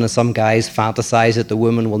with someone and some guys fantasize that the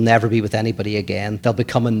woman will never be with anybody again, they'll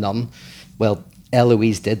become a nun. Well,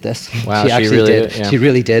 Eloise did this. Wow, she actually really did. Yeah. She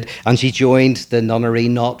really did. And she joined the nunnery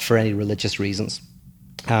not for any religious reasons.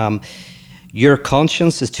 Your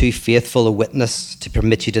conscience is too faithful a witness to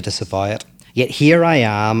permit you to disavow it. Yet here I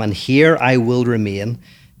am, and here I will remain.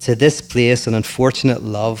 To this place an unfortunate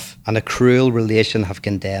love and a cruel relation have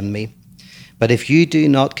condemned me. But if you do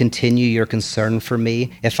not continue your concern for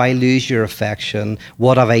me, if I lose your affection,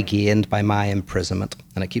 what have I gained by my imprisonment?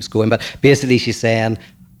 And it keeps going. But basically she's saying,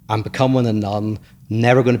 I'm becoming a nun,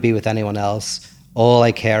 never going to be with anyone else. All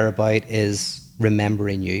I care about is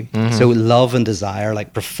remembering you. Mm-hmm. So love and desire,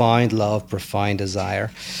 like profound love, profound desire.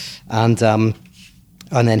 And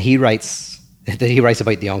then he writes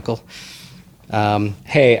about the uncle.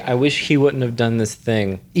 Hey, I wish he wouldn't have done this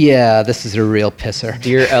thing. Yeah, this is a real pisser.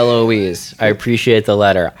 Dear Eloise, I appreciate the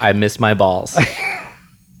letter. I miss my balls.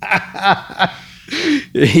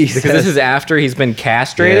 Because this is after he's been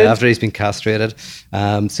castrated? Yeah, after he's been castrated.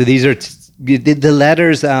 So these are the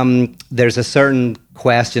letters. There's a certain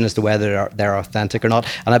question as to whether they're authentic or not.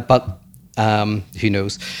 But who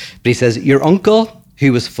knows? But he says, your uncle,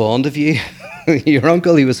 who was fond of you,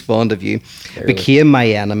 became my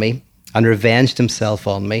enemy and revenged himself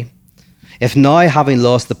on me. If now, having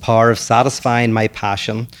lost the power of satisfying my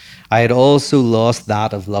passion, I had also lost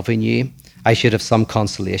that of loving you, I should have some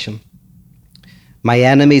consolation. My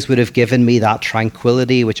enemies would have given me that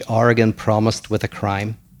tranquility which Oregon promised with a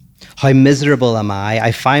crime. How miserable am I?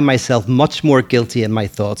 I find myself much more guilty in my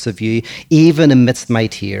thoughts of you, even amidst my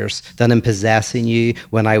tears, than in possessing you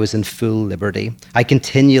when I was in full liberty. I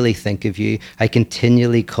continually think of you. I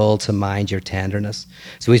continually call to mind your tenderness.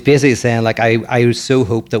 So he's basically saying, like, I so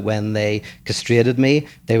hoped that when they castrated me,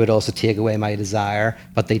 they would also take away my desire,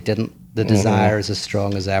 but they didn't. The desire is as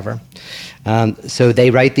strong as ever. So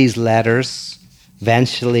they write these letters.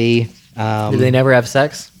 Eventually... Did they never have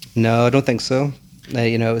sex? No, I don't think so.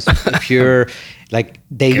 It was pure, like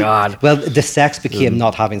they. God. Well, the sex became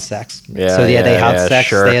not having sex. Yeah, so they had sex.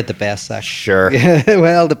 Sure. They had the best sex. Sure.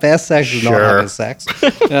 Well, the best sex is not having sex.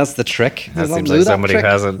 That's the trick. That seems like somebody who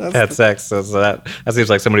hasn't had sex. So that seems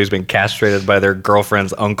like somebody who's been castrated by their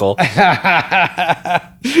girlfriend's uncle.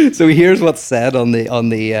 So here's what's said on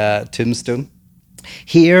the tombstone.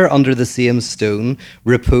 Here, under the same stone,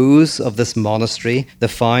 repose of this monastery the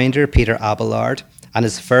founder Peter Abelard and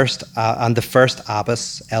the first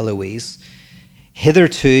abbess Eloise.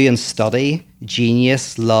 Hitherto in study,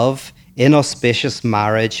 genius, love, inauspicious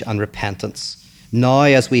marriage and repentance. Now,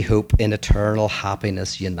 as we hope, in eternal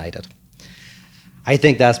happiness united. I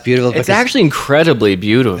think that's beautiful. It's actually incredibly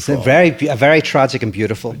beautiful. It's a very tragic and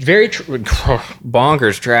beautiful. Very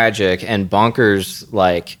bonkers tragic and bonkers,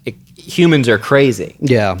 like, humans are crazy.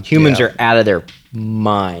 Yeah. Humans are out of their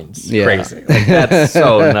minds. Yeah. Crazy. Like, that's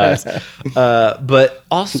so nuts. But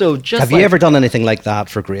also just Have you ever done anything like that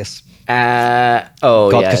for Grace?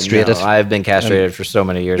 Castrated. No, I've been castrated for so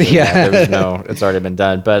many years. Yeah. There was it's already been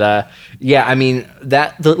done. But I mean,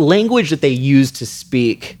 the language that they used to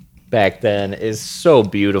speak back then is so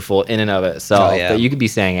beautiful in and of itself that you could be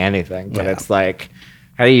saying anything, but it's like,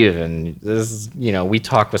 how do you even, this is, we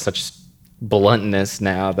talk with such bluntness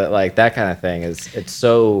now that, like, that kind of thing it's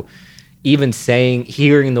so, even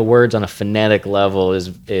hearing the words on a phonetic level is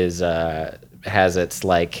has its,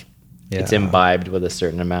 like, it's imbibed with a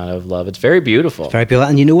certain amount of love. It's very beautiful. Very beautiful.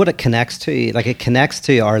 And you know what it connects to? Like, it connects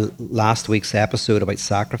to our last week's episode about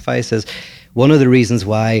sacrifices. One of the reasons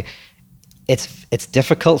why it's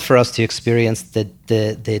difficult for us to experience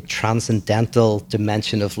the transcendental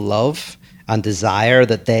dimension of love and desire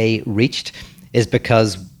that they reached is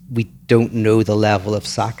because we don't know the level of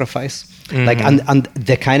sacrifice. Mm-hmm. Like, and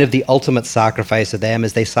the kind of the ultimate sacrifice of them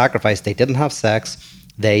is they sacrificed. They didn't have sex.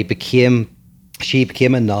 She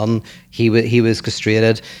became a nun. He was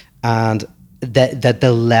castrated, and that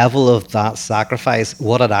the level of that sacrifice,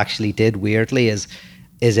 what it actually did weirdly is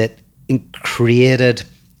it created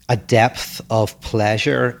a depth of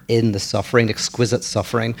pleasure in the suffering, exquisite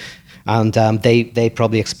suffering. And they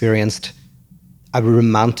probably experienced a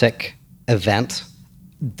romantic event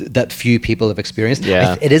that few people have experienced.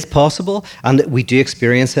 Yeah. It is possible, and we do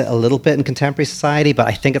experience it a little bit in contemporary society, but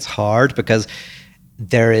I think it's hard because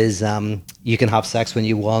there is, you can have sex when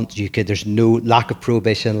you want, there's no lack of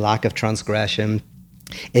prohibition, lack of transgression.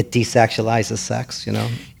 It desexualizes sex,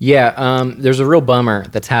 Yeah, there's a real bummer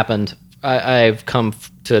that's happened. I've come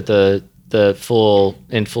to the full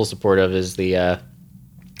support of is the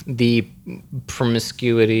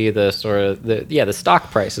promiscuity, the sort of the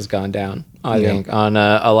stock price has gone down. I think on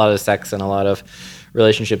a lot of sex and a lot of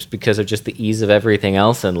relationships because of just the ease of everything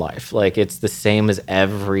else in life. Like, it's the same as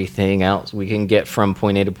everything else. We can get from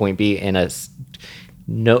point A to point B in life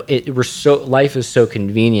is so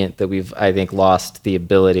convenient that we've, I think, lost the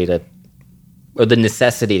ability to, or the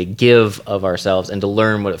necessity to give of ourselves and to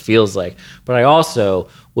learn what it feels like. But I also,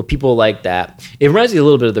 with people like that, it reminds me a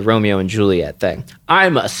little bit of the Romeo and Juliet thing.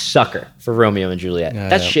 I'm a sucker for Romeo and Juliet.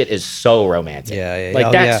 That shit is so romantic.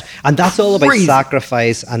 And that's all about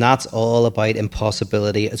sacrifice, and that's all about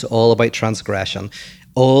impossibility. It's all about transgression.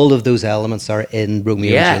 All of those elements are in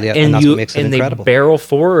Romeo and Juliet, and that's what makes it incredible. And they barrel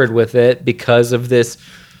forward with it because of this,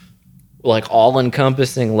 like,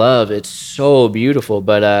 all-encompassing love. It's so beautiful,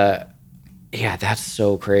 but yeah, that's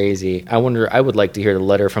so crazy. I would like to hear the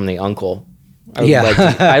letter from the uncle.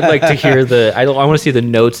 I'd like to hear I want to see the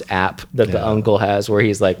notes app that the uncle has where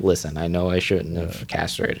he's like, listen, I know I shouldn't have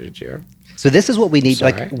castrated you. So this is what we need.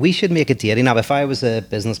 Sorry. Like, we should make a dating app. If I was a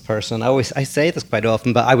business person, I say this quite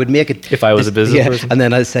often, but I would make it. If I was a business person? And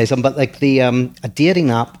then I'd say something, but like a dating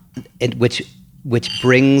app which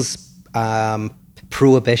brings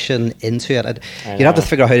prohibition into it. You'd have to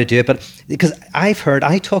figure out how to do it, but because I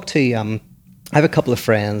have a couple of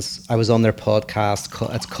friends. I was on their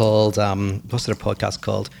podcast. It's called, what's their podcast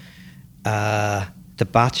called? The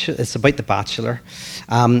Bachelor. It's about The Bachelor.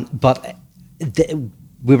 But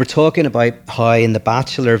we were talking about how in The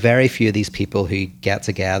Bachelor, very few of these people who get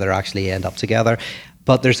together actually end up together.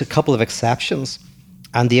 But there's a couple of exceptions.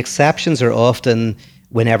 And the exceptions are often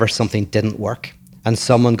whenever something didn't work and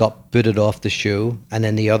someone got booted off the show and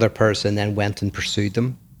then the other person then went and pursued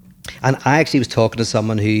them. And I actually was talking to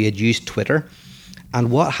someone who had used Twitter,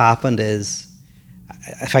 and what happened is,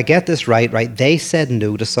 if I get this right, they said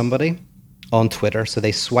no to somebody on Twitter, so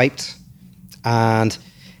they swiped, and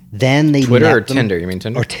then they Twitter met or them, Tinder? You mean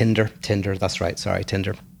Tinder? Or Tinder. That's right. Sorry,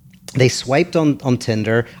 Tinder. They swiped on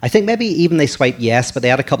Tinder. I think maybe even they swiped yes, but they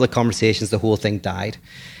had a couple of conversations. The whole thing died,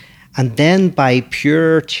 and then by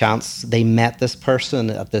pure chance, they met this person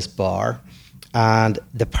at this bar, and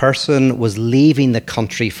the person was leaving the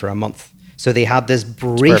country for a month. So they had this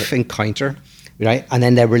brief encounter. Right, and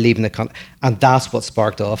then they were leaving the country, and that's what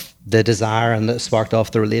sparked off the desire and that sparked off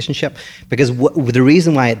the relationship. Because the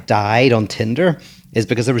reason why it died on Tinder is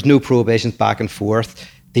because there was no prohibitions back and forth.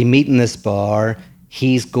 They meet in this bar.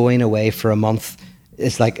 He's going away for a month.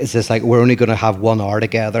 It's just like we're only going to have 1 hour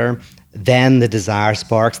together. Then the desire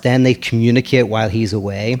sparks. Then they communicate while he's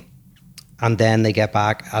away, and then they get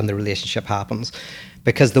back, and the relationship happens.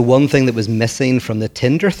 Because the one thing that was missing from the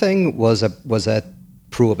Tinder thing was a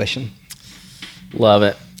prohibition. Love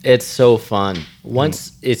it. It's so fun.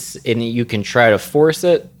 Once it's and you can try to force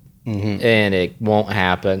it, and it won't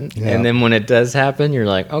happen. Yeah. And then when it does happen, you're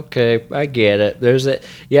like, okay, I get it.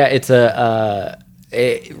 It's a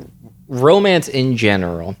romance in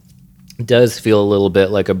general does feel a little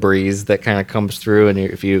bit like a breeze that kind of comes through, and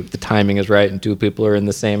if the timing is right and 2 people are in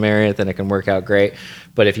the same area, then it can work out great.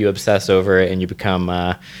 But if you obsess over it and you become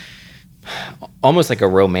almost like a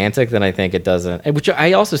romantic, then I think it doesn't. Which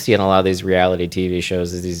I also see in a lot of these reality TV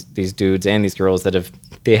shows, is these dudes and these girls that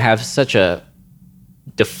they have such a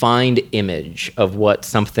defined image of what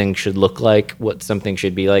something should look like, what something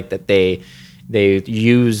should be like, that they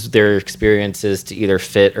use their experiences to either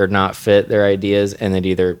fit or not fit their ideas, and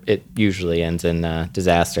it usually ends in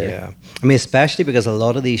disaster. Yeah, I mean, especially because a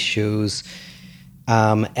lot of these shows,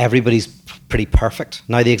 everybody's pretty perfect.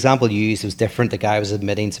 Now, the example you used was different. The guy was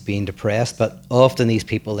admitting to being depressed, but often these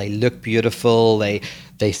people, they look beautiful.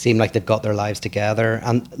 They seem like they've got their lives together.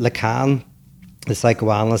 And Lacan, the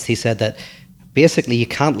psychoanalyst, he said that basically you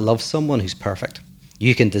can't love someone who's perfect.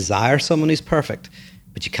 You can desire someone who's perfect,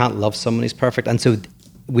 but you can't love someone who's perfect. And so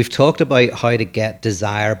we've talked about how to get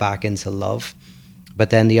desire back into love, but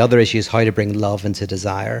then the other issue is how to bring love into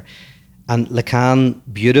desire. And Lacan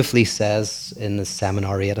beautifully says in the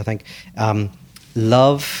Seminar 8, I think,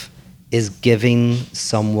 love is giving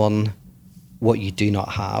someone what you do not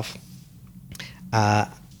have.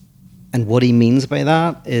 And what he means by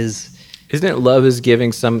that is... Isn't it love is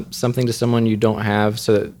giving something to someone you don't have,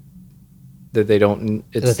 so that they don't...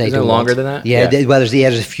 Isn't it longer than that? Yeah, well, there's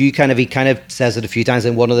a few he kind of says it a few times,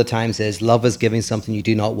 and one of the times is love is giving something you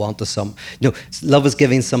do not want to love is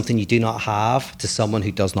giving something you do not have to someone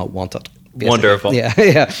who does not want it. Basically. Wonderful.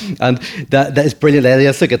 Yeah. And that is brilliant.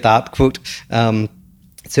 Let's look at that quote.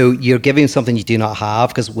 So you're giving something you do not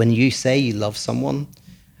have, because when you say you love someone,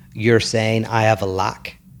 you're saying, I have a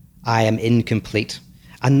lack. I am incomplete.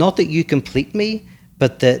 And not that you complete me,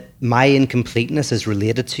 but that my incompleteness is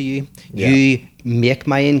related to you. Yeah. You make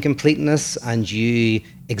my incompleteness and you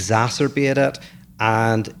exacerbate it,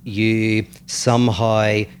 and you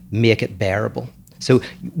somehow make it bearable. So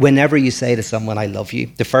whenever you say to someone, I love you,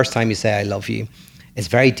 the first time you say I love you, it's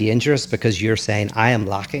very dangerous, because you're saying, I am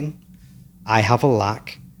lacking. I have a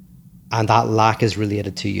lack, and that lack is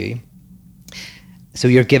related to you. So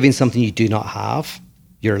you're giving something you do not have,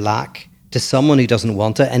 your lack, to someone who doesn't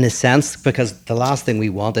want it, in a sense, because the last thing we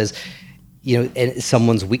want is,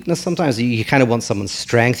 someone's weakness. Sometimes you kind of want someone's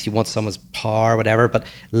strength, you want someone's power, whatever, but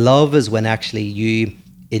love is when actually you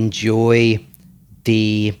enjoy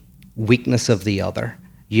the weakness of the other.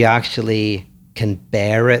 You actually can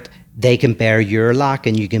bear it. They can bear your lack,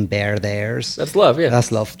 and you can bear theirs. That's love, yeah. That's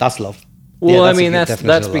love. Well, I mean,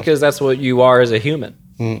 that's because that's what you are as a human.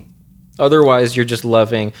 Mm. Otherwise, you're just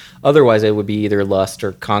loving. Otherwise, it would be either lust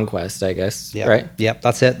or conquest, I guess. Yep. Right? Yep,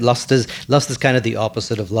 that's it. Lust is kind of the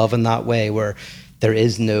opposite of love in that way, where there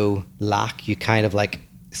is no lack. You kind of like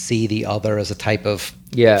see the other as a type of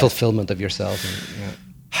fulfillment of yourself.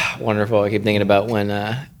 And, Wonderful. I keep thinking about when,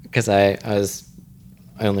 because I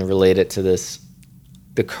only relate it to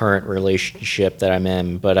the current relationship that I'm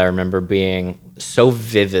in, but I remember being so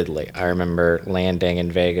vividly. I remember landing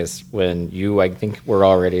in Vegas when I think were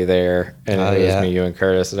already there, and it was me, you, and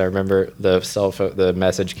Curtis. And I remember the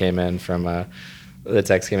message came in from the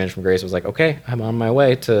text came in from Grace. Was like, okay, I'm on my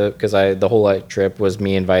way because the whole trip was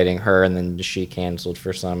me inviting her, and then she canceled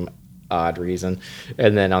for some odd reason,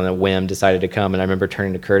 and then on a whim decided to come. And I remember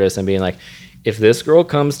turning to Curtis and being like, if this girl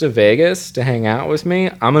comes to Vegas to hang out with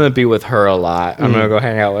me, I'm going to be with her a lot. I'm going to go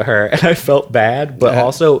hang out with her. And I felt bad, but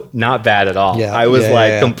also not bad at all. Yeah, I was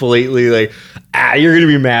completely you're going to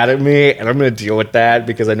be mad at me, and I'm going to deal with that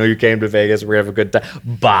because I know you came to Vegas. We're going to have a good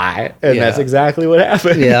time. Bye. And that's exactly what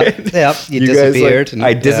happened. Yeah. You disappeared. Guys,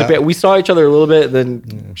 I disappeared. We saw each other a little bit.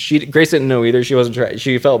 Then Grace didn't know either. She wasn't trying.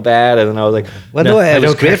 She felt bad. And then I was like, well, no, it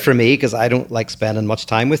was great for me because I don't like spending much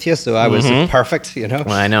time with you. So I was perfect, Well,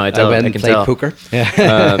 I know. I went and played poker.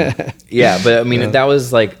 Yeah. But I mean, that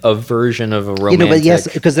was like a version of a romantic. But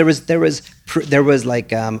yes, because there was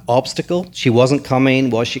like obstacle. She wasn't coming.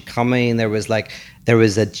 Was she coming? There was a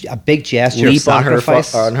big gesture of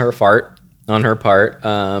sacrifice on her part.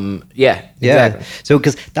 Exactly. So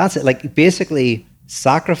because that's it. Like basically,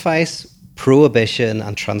 sacrifice, prohibition,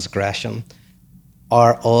 and transgression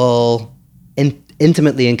are all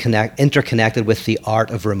intimately interconnected with the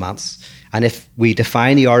art of romance. And if we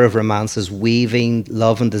define the art of romance as weaving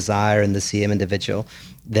love and desire in the same individual,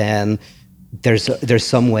 then there's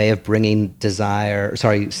some way of bringing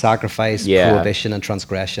sacrifice, prohibition, and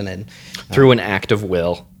transgression in through an act of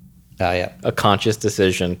will. A conscious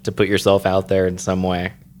decision to put yourself out there in some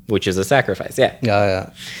way, which is a sacrifice. Yeah.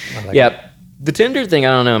 The Tinder thing,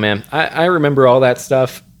 I don't know, man. I remember all that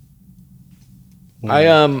stuff. I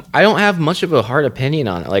don't have much of a hard opinion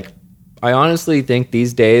on it. Like, I honestly think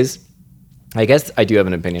these days, I guess I do have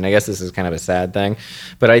an opinion. I guess this is kind of a sad thing,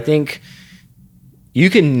 but I think you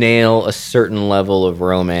can nail a certain level of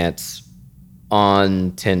romance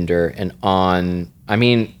on Tinder and I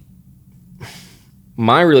mean,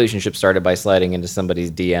 my relationship started by sliding into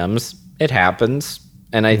somebody's DMs. It happens.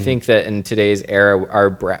 And I think that in today's era,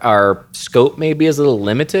 our scope maybe is a little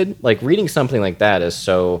limited. Like reading something like that is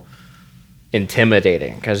so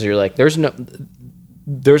intimidating because you're like, there's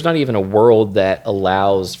not even a world that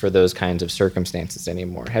allows for those kinds of circumstances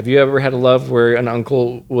anymore. Have you ever had a love where an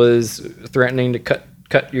uncle was threatening to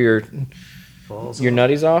cut your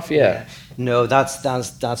nutties off? Yeah. No, that's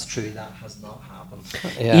true. That has not happened.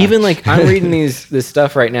 Yeah. Even like I'm reading this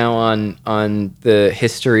stuff right now on the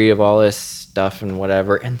history of all this stuff and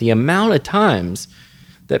whatever, and the amount of times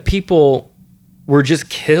that people were just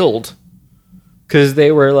killed because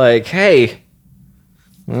they were like, "Hey,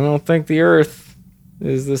 I don't think the Earth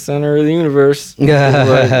is the center of the universe." Like,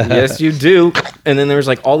 yes, you do. And then there was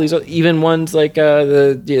like all these even ones like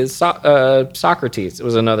Socrates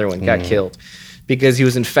was another one, got killed because he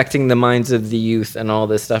was infecting the minds of the youth and all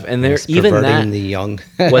this stuff. And there's even perverting the young.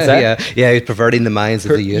 What's that? Yeah, he's perverting the minds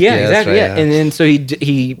of the youth. Yeah, exactly. Right, and then so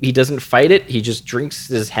he doesn't fight it. He just drinks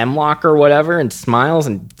his hemlock or whatever and smiles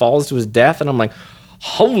and falls to his death. And I'm like,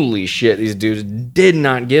 holy shit, these dudes did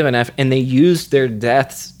not give an F. And they used their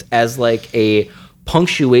deaths as like a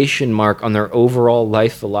punctuation mark on their overall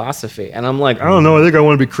life philosophy. And I'm like, I don't know, I think I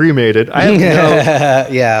want to be cremated. I have no...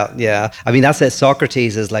 Yeah. I mean, that's it.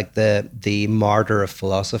 Socrates is like the martyr of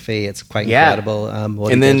philosophy. It's quite incredible.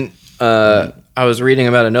 And then I was reading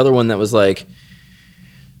about another one that was like,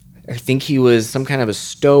 I think he was some kind of a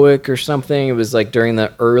Stoic or something. It was like during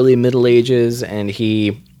the early Middle Ages, and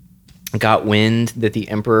he got wind that the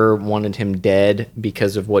emperor wanted him dead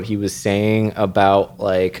because of what he was saying about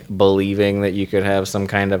like believing that you could have some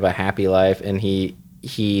kind of a happy life. And he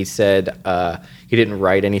said he didn't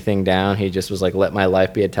write anything down. He just was like, let my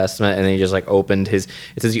life be a testament. And then he just like it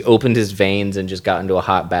says he opened his veins and just got into a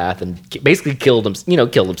hot bath and basically killed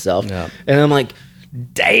himself. Yeah. And I'm like,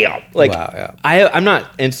 damn, like, wow, yeah. I'm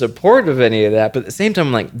not in support of any of that, but at the same time,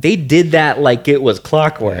 I'm like, they did that like it was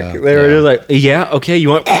clockwork. Yeah, they were just like, yeah, okay, you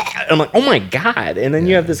want? I'm like, oh my god! And then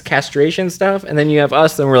you have this castration stuff, and then you have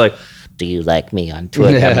us, and we're like, do you like me on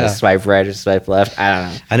Twitter? I'm gonna swipe right or swipe left.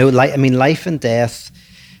 I don't know. I mean, life and death.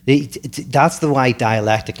 That's the why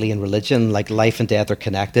dialectically in religion, like life and death are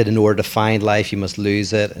connected. In order to find life, you must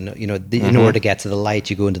lose it, and in order to get to the light,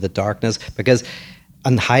 you go into the darkness. Because,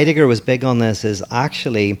 and Heidegger was big on this, is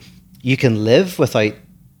actually you can live without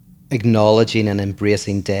acknowledging and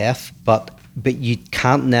embracing death, but you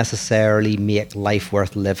can't necessarily make life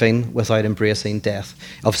worth living without embracing death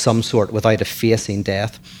of some sort, without facing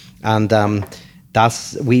death. And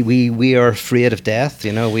that's we are afraid of death.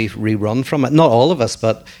 We run from it. Not all of us,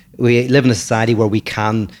 but we live in a society where we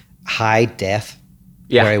can hide death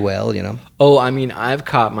very well. Oh, I mean, I've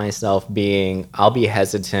caught myself I'll be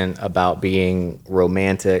hesitant about being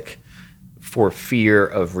romantic for fear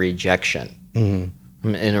of rejection in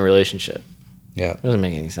a relationship. Yeah, it doesn't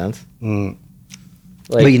make any sense. But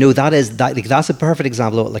that's a perfect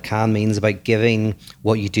example of what Lacan means about giving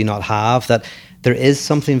what you do not have. That there is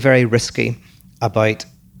something very risky about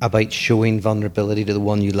showing vulnerability to the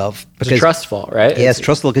one you love. Because, it's trustful, right? Yeah, it's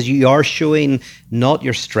trustful because you are showing not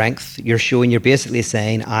your strength. You're basically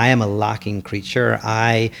saying, I am a lacking creature.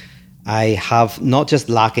 I have not just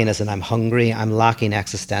lacking as in I'm hungry, I'm lacking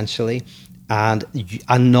existentially. and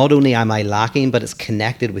not only am I lacking, but it's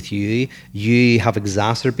connected with you. You have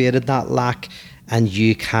exacerbated that lack, and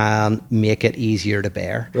you can make it easier to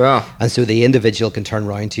bear. Wow. And so the individual can turn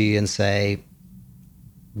around to you and say,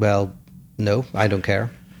 well, no, I don't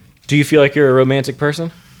care. Do you feel like you're a romantic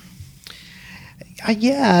person?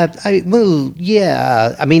 Yeah. I mean,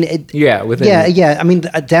 I mean,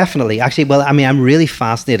 definitely. Actually, well, I mean, I'm really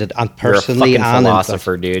fascinated, and personally, you're a fucking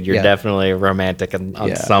philosopher, dude. You're definitely a romantic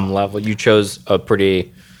on some level. You chose a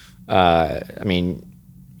pretty,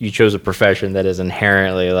 you chose a profession that is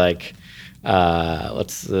inherently like,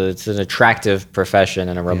 it's an attractive profession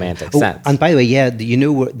in a romantic sense. And by the way, you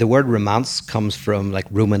know, the word romance comes from like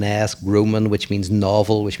Romanesque, Roman, which means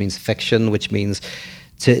novel, which means fiction, which means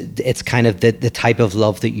it's kind of the type of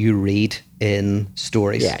love that you read in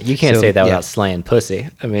stories. Yeah, you can't say that without slaying pussy.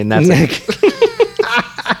 I mean, that's like,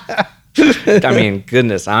 I mean,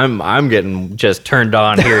 goodness, I'm getting just turned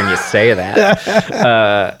on hearing you say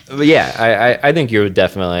that. But yeah, I think you would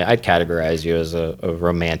definitely, I'd categorize you as a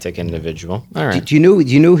romantic individual. All right. Do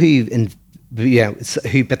you know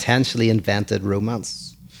who potentially invented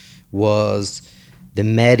romance? Was the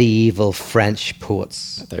medieval French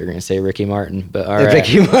poets. I thought you were going to say Ricky Martin, but all right.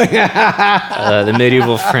 Ricky Martin. The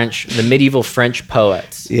medieval French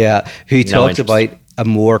poets. Yeah, who talked about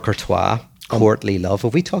amour courtois, courtly love.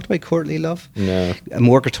 Have we talked about courtly love? No.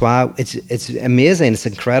 Amour courtois. It's amazing. It's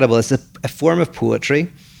incredible. It's a form of poetry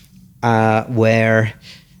where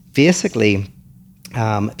basically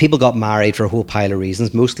people got married for a whole pile of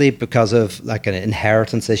reasons, mostly because of like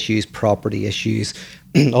inheritance issues, property issues,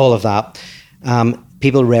 all of that.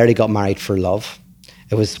 People rarely got married for love.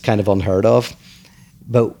 It was kind of unheard of.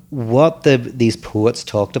 But what these poets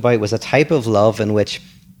talked about was a type of love in which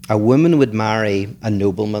a woman would marry a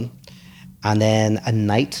nobleman, and then a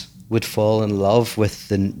knight would fall in love with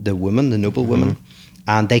the woman, the noble woman,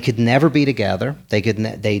 and they could never be together.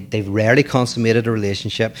 They rarely consummated a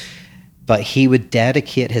relationship, but he would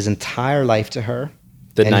dedicate his entire life to her.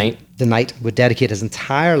 The knight would dedicate his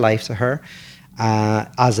entire life to her.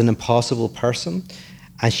 As an impossible person,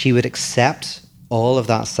 and she would accept all of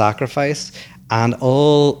that sacrifice, and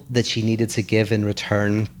all that she needed to give in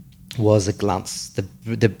return was a glance,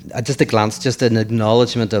 just a glance, just an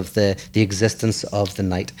acknowledgement of the existence of the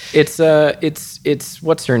knight. It's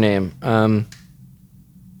what's her name?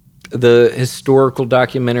 The historical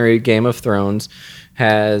documentary Game of Thrones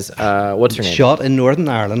has what's her name? Shot in Northern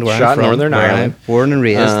Ireland, where I'm from. Northern Ireland, born and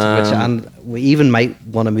raised, and we even might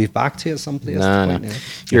want to move back to it someplace. No.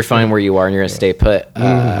 You're fine where you are, and you're gonna stay put.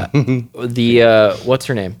 What's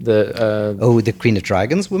her name? The Queen of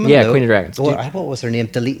Dragons woman. Yeah, Queen of Dragons. What was her name?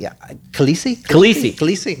 Khaleesi.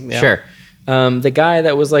 Khaleesi. Yeah. Sure. The guy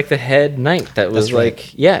that was like the head knight, that was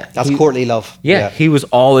that's courtly love. Yeah, he was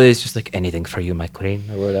always just like, anything for you, my queen,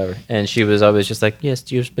 or whatever. And she was always just like,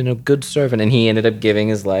 yes, you've been a good servant. And he ended up giving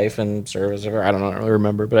his life in service of her. I don't really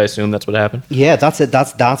remember, but I assume that's what happened. Yeah, that's it.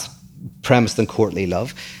 That's premised on courtly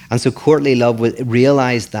love. And so courtly love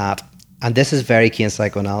realized that, and this is very key in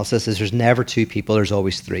psychoanalysis, is there's never two people, there's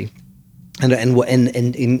always three. And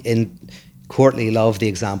in courtly love, the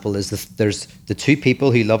example is there's the two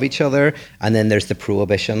people who love each other, and then there's the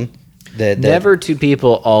prohibition. Never two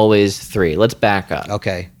people, always three. Let's back up.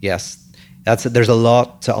 Okay, yes. There's a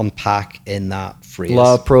lot to unpack in that phrase.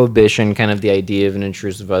 Law of prohibition, kind of the idea of an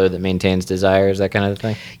intrusive other that maintains desires, that kind of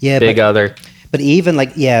thing. Yeah, Big other. But even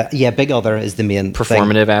like, big other is the main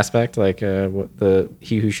performative aspect, like the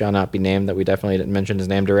he who shall not be named, that we definitely didn't mention his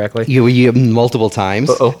name directly. You multiple times.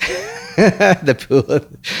 Uh-oh. The pool.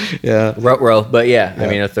 Yeah. Row, but yeah, I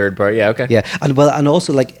mean a third part. Yeah, okay. Yeah, and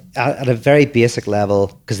also like at a very basic level,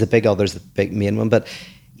 because the big other is the big main one, but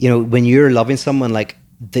you know, when you're loving someone, like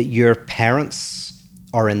your parents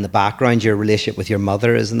are in the background, your relationship with your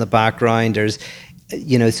mother is in the background, so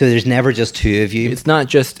there's never just two of you. It's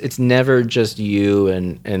never just you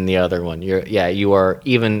and the other one. You are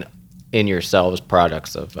even in yourselves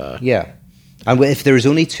products of And if there was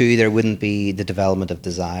only two, there wouldn't be the development of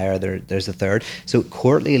desire. There's a third. So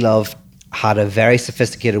courtly love had a very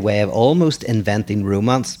sophisticated way of almost inventing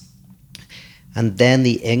romance. And then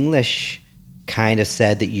the English kind of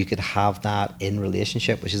said that you could have that in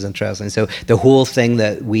relationship, which is interesting. So the whole thing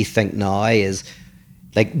that we think now is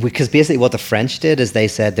like, because basically what the French did is they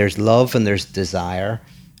said there's love and there's desire,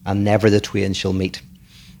 and never the twain shall meet.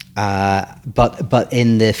 But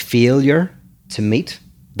in the failure to meet,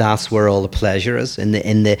 that's where all the pleasure is. In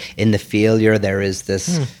the failure, there is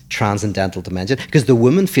this transcendental dimension, because the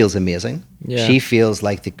woman feels amazing. Yeah. She feels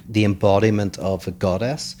like the embodiment of a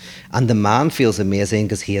goddess, and the man feels amazing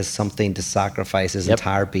because he has something to sacrifice his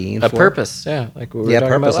entire being for. A purpose, like we were talking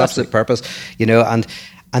purpose, about last absolute week. Purpose.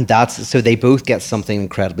 And that's so they both get something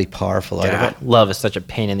incredibly powerful out of it. Love is such a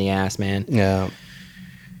pain in the ass, man. Yeah.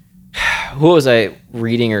 What was I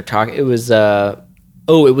reading or talking? It was it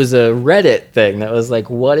was a Reddit thing that was like,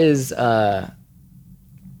 what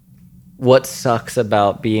sucks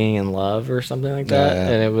about being in love or something like that. Yeah.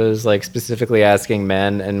 And it was like specifically asking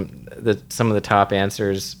men, and some of the top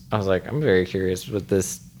answers, I was like, I'm very curious what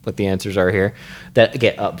the answers are here that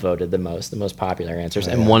get upvoted the most popular answers.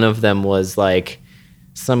 And one of them was like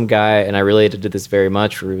some guy, and I related to this very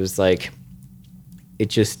much, where he was like, it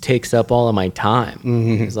just takes up all of my time.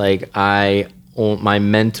 Mm-hmm. It's like my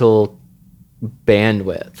mental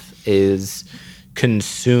bandwidth is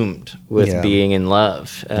consumed with being in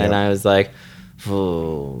love. And I was like,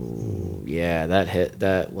 oh yeah,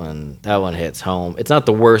 that one hits home. It's not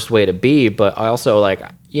the worst way to be, but I also, like,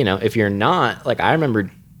 you know, if you're not, like, I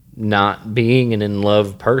remember not being an in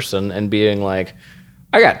love person and being like,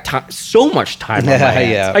 I got so much time on my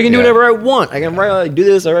hands. I can do whatever I want. I can do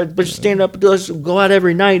this, or just stand up and do this, go out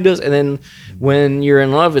every night and do this. And then when you're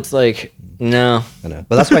in love, it's like, no. I know.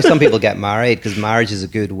 Well, that's why some people get married, because marriage is a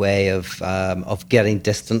good way of getting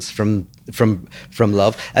distance from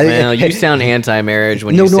love. Well, you sound anti-marriage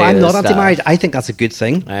when you say No, I'm not stuff. anti-marriage. I think that's a good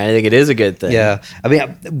thing. I think it is a good thing. Yeah. I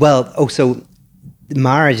mean, so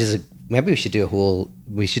marriage is maybe we should do a whole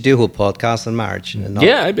podcast on marriage.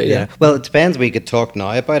 I bet. Yeah. Well, it depends. We could talk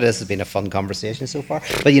now about it. This has been a fun conversation so far.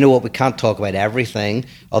 But you know what? We can't talk about everything.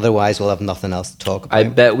 Otherwise, we'll have nothing else to talk about. I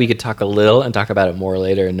bet we could talk a little and talk about it more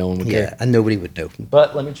later, and no one would care. Yeah, and nobody would know.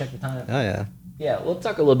 But let me check the time. Oh, yeah. Yeah, we'll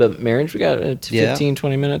talk a little bit about marriage. We got 15,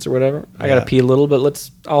 20 minutes or whatever. I got to pee a little, but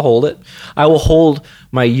I'll hold it. I will hold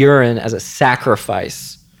my urine as a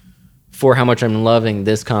sacrifice for how much I'm loving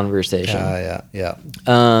this conversation. Yeah.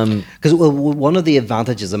 Because one of the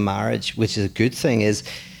advantages of marriage, which is a good thing, is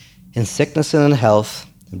in sickness and in health,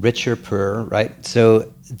 rich or poor, right?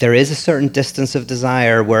 So there is a certain distance of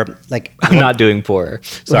desire where, like, I'm not doing poor.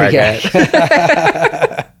 Sorry, guys.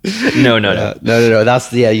 No.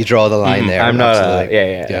 That's you draw the line there. I'm not.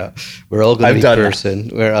 Yeah. We're all going to be person.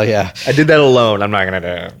 I did that alone. I'm not going to do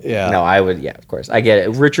it. Yeah. No, I would. Yeah, of course. I get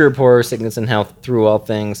it. Richer or poorer, sickness and health, through all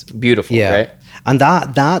things. Beautiful, right? And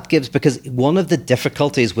that gives, because one of the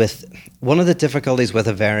difficulties with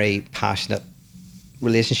a very passionate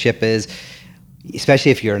relationship is, especially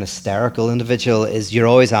if you're an hysterical individual, is you're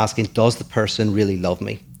always asking, does the person really love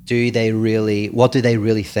me? What do they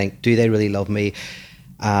really think? Do they really love me?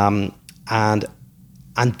 And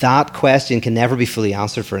that question can never be fully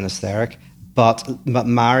answered for an hysteric, but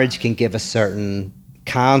marriage can give a certain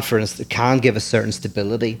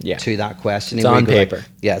stability to that question. It's on paper.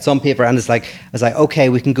 It's on paper, and it's like okay,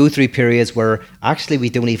 we can go through periods where actually we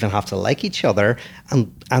don't even have to like each other,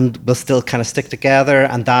 and we'll still kind of stick together,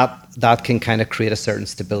 and that can kind of create a certain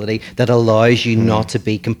stability that allows you not to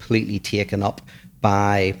be completely taken up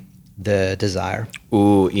by the desire.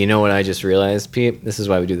 Ooh, you know what I just realized, Pete? This is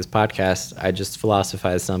why we do this podcast. I just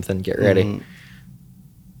philosophized something. Get ready. Mm-hmm.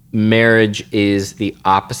 Marriage is the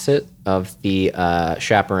opposite of the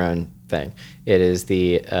chaperone thing. It is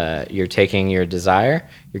you're taking your desire,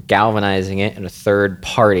 you're galvanizing it in a third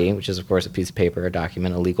party, which is, of course, a piece of paper, a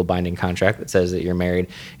document, a legal binding contract that says that you're married.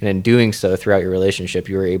 And in doing so, throughout your relationship,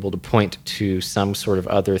 you are able to point to some sort of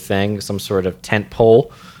other thing, some sort of tent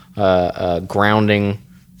pole, grounding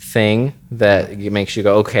thing that makes you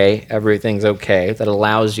go, okay, everything's okay, that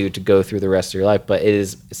allows you to go through the rest of your life. But it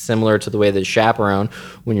is similar to the way that chaperone,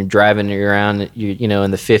 when you're driving around, you know, in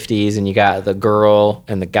the 50s, and you got the girl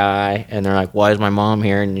and the guy, and they're like, why is my mom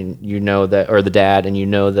here? And you know that, or the dad, and you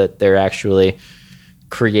know that they're actually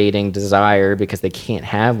creating desire because they can't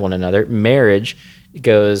have one another. Marriage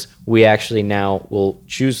goes, we actually now will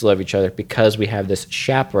choose to love each other because we have this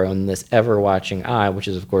chaperone, this ever-watching eye, which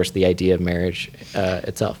is, of course, the idea of marriage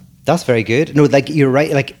itself. That's very good. No, like, you're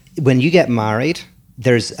right. Like, when you get married,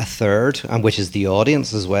 there's a third, and which is the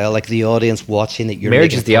audience as well. Like, the audience watching that you're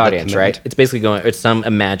marriage is the audience, right? It's basically it's some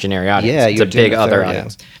imaginary audience. Yeah, it's a big other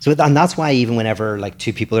audience. So, and that's why even whenever, like,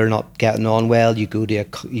 two people are not getting on well, you go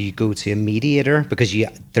to a mediator, because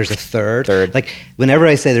there's a third. Like, whenever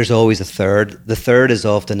I say there's always a third, the third is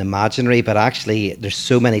often imaginary, but actually there's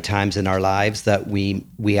so many times in our lives that we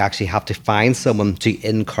actually have to find someone to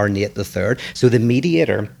incarnate the third. So the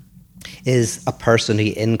mediator is a person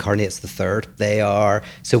who incarnates the third.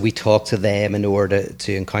 So we talk to them in order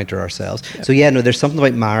to encounter ourselves. Yep. So there's something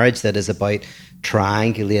about marriage that is about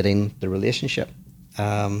triangulating the relationship.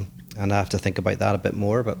 And I have to think about that a bit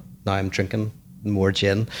more, but now I'm drinking more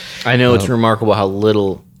gin. I know it's remarkable how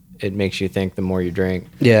little it makes you think the more you drink.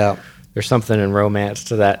 Yeah. There's something in romance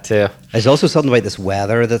to that too. There's also something about this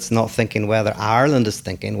weather that's not thinking weather. Ireland is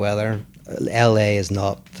thinking weather. LA is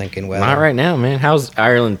not thinking weather. Not right now, man. How's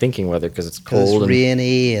Ireland thinking weather? Because it's cold It's and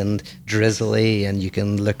rainy and drizzly, and you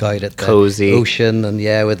can look out at cozy the ocean, and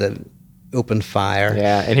with an open fire.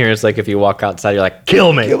 yeah. And here it's like if you walk outside, you're like,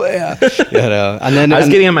 kill me. Yeah. And then I was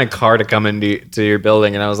getting in my car to come into your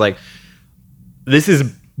building, and I was like, this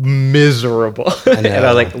is miserable. And I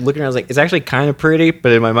was like looking around, I was like, it's actually kind of pretty,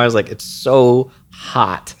 but in my mind I was like, it's so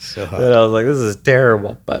hot. So hot. And I was like, this is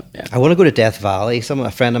terrible. But yeah. I want to go to Death Valley.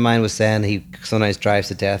 A friend of mine was saying he sometimes drives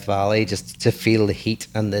to Death Valley just to feel the heat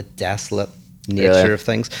and the desolate nature of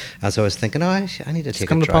things. And so I was thinking, I need to take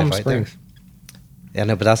a drive out there. Yeah,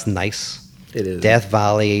 no, but that's nice. It is. Death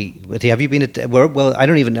Valley. Have you been at? Well, I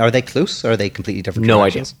don't even. Are they close? Or are they completely different? No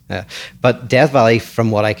directions? idea. Yeah, but Death Valley,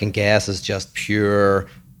 from what I can guess, is just pure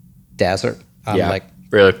desert. Like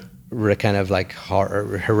really. Kind of like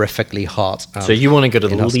horrifically hot. So you want to go to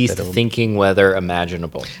the least thinking weather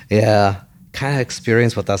imaginable. Yeah, kind of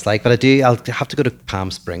experience what that's like. But I'll have to go to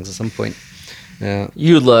Palm Springs at some point. Yeah,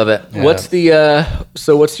 you'd love it. Yeah.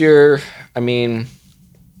 What's your? I mean,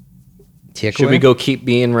 takeaway? Should we go keep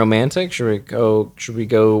being romantic? Should we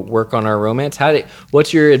go work on our romance?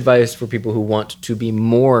 What's your advice for people who want to be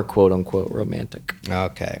more quote unquote romantic?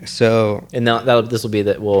 Okay, so this will be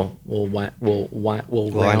that we'll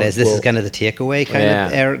this is kind of the takeaway kind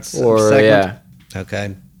of segment.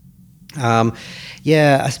 Okay,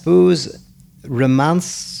 I suppose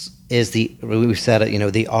romance is we've said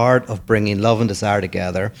it. The art of bringing love and desire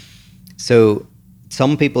together. So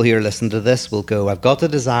some people here listening to this will go, I've got the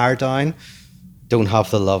desire down, don't have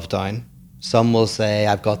the love down. Some will say,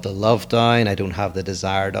 I've got the love down, I don't have the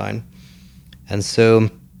desire down. And so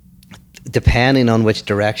depending on which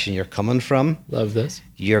direction you're coming from, love this,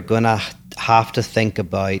 you're going to have to think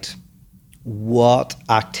about what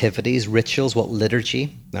activities, rituals, what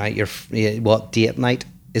liturgy, right? What date night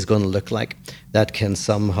is going to look like that can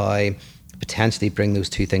somehow potentially bring those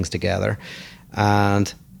two things together.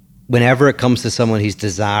 And whenever it comes to someone who's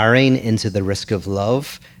desiring into the risk of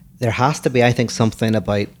love, there has to be, I think, something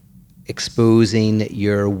about exposing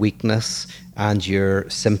your weakness and your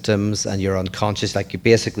symptoms and your unconscious, like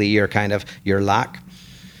your lack.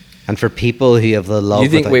 And for people who have the love... You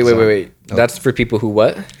think, wait. That's for people who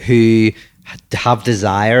what? Who have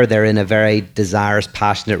desire. They're in a very desirous,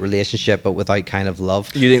 passionate relationship, but without kind of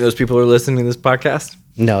love. You think those people are listening to this podcast?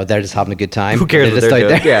 No, they're just having a good time. Who cares what they're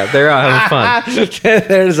doing? Yeah, they're out having fun.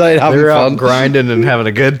 They're just out having fun. Out grinding and having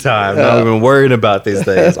a good time. Not even worrying about these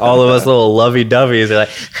things. All of us little lovey-doveys are like,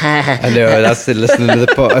 I know, that's listening to the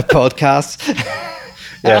podcast.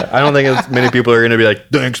 Yeah, I don't think as many people are going to be like,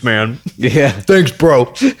 thanks, man. Yeah. Thanks,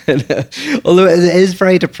 bro. Although it is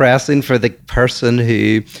very depressing for the person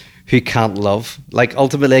who can't love. Like,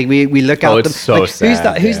 ultimately, we look at them. It's so like,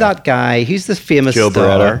 sad. Who's that guy? Who's the famous Joe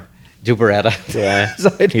star? Beretta. Joe Beretta. Yeah.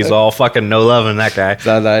 He's all fucking no loving, that guy.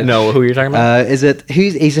 No, who are you talking about?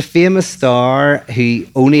 He's a famous star who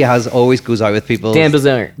always goes out with people. Dan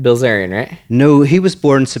Bilzerian, right? No, he was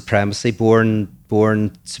born supremacy, born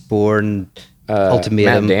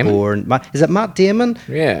ultimatum, Matt Damon? Is it Matt Damon?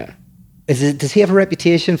 Yeah. Does he have a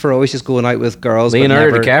reputation for always just going out with girls?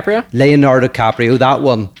 Leonardo DiCaprio? Leonardo DiCaprio, that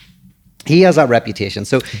one. He has that reputation.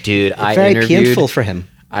 So, dude, very painful for him.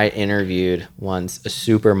 I interviewed once a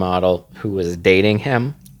supermodel who was dating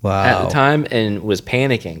him at the time and was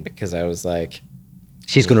panicking because I was like,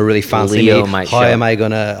 she's going to really fancy Leo me. Might how am I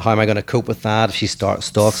going to cope with that if she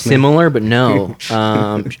stalks me? Similar, but no.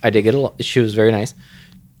 I did get a lot. She was very nice.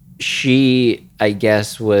 She, I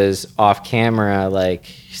guess, was off camera, like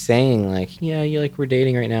saying, like, yeah, we're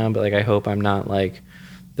dating right now, but like, I hope I'm not like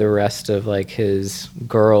the rest of like his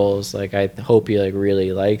girls. Like, I hope he like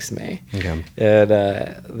really likes me. Okay. And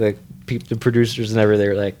the producers and everything,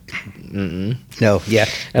 they were like, no, yeah,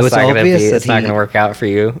 it's not gonna work out for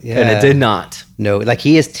you. Yeah. And it did not. No, like,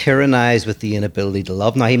 he is tyrannized with the inability to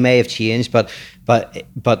love. Now, he may have changed, but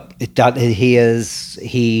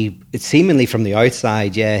it's seemingly from the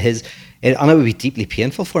outside, and it would be deeply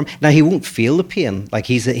painful for him. Now, he won't feel the pain. Like,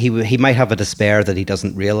 he might have a despair that he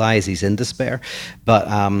doesn't realize he's in despair, but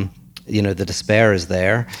the despair is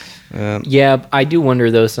there. Yeah, I do wonder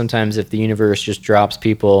though sometimes if the universe just drops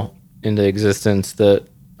people into existence that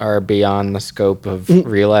are beyond the scope of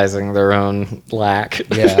realizing their own lack.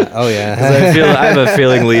 Yeah. Oh yeah. I have a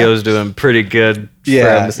feeling Leo's doing pretty good.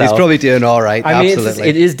 Yeah, he's probably doing all right. I mean, absolutely.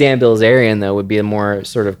 it is Dan Bilzerian though. Would be a more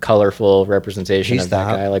sort of colorful representation of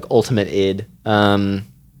that guy, like ultimate id. What's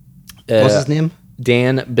his name?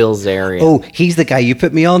 Dan Bilzerian. Oh, he's the guy you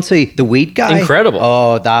put me on to, the weed guy. Incredible.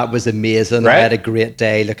 Oh, that was amazing. Right? I had a great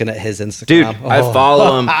day looking at his Instagram. Dude, I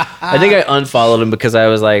follow him. I think I unfollowed him because I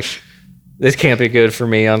was like, this can't be good for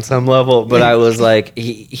me on some level. But I was like,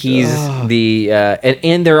 he's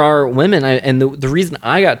and there are women, and the reason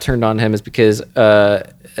I got turned on him is because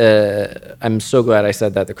I'm so glad I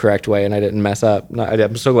said that the correct way and I didn't mess up.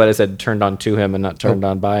 I'm so glad I said turned on to him and not turned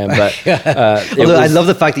on by him. But I love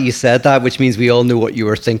the fact that you said that, which means we all knew what you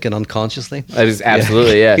were thinking unconsciously. It was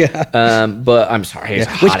absolutely, yeah. But I'm sorry.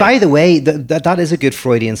 Which, by the way, that is a good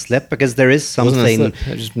Freudian slip, because there is something.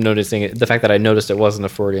 I'm just noticing it. The fact that I noticed it wasn't a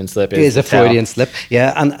Freudian slip is a Freudian slip,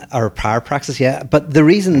 yeah, and or power praxis, yeah. But the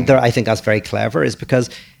reason there, I think that's very clever, is because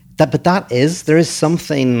there is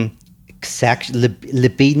something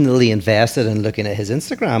libidinally invested in looking at his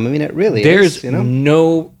Instagram. I mean, it really is.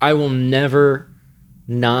 I will never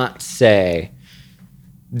not say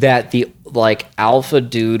that the alpha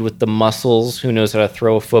dude with the muscles who knows how to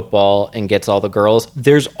throw a football and gets all the girls,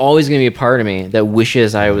 there's always going to be a part of me that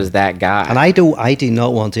wishes I was that guy. And I do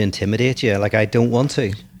not want to intimidate you. Like, I don't want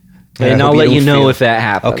to. And I'll let you know if that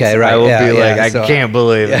happens. Okay, right. I will be like, I can't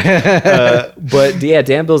believe it. But yeah,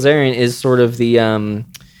 Dan Bilzerian is sort of the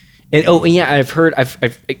I've heard.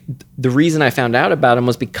 The reason I found out about him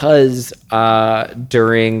was because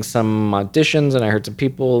during some auditions, and I heard some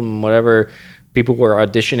people and whatever, people were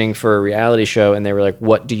auditioning for a reality show, and they were like,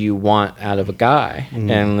 "What do you want out of a guy?" Mm-hmm.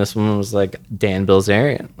 And this one was like, Dan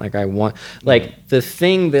Bilzerian. Like, I want, like, the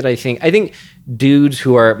thing that I think dudes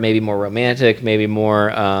who are maybe more romantic, maybe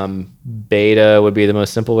more beta would be the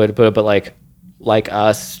most simple way to put it, but like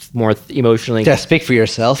us, more emotionally. Yeah, speak for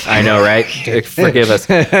yourself. I know, right? Forgive us,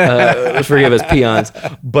 peons.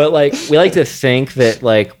 But we like to think that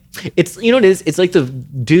it's it is. It's like the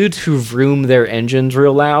dudes who vroom their engines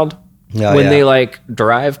real loud when they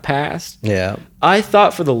drive past. Yeah, I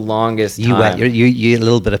thought for the longest time, you a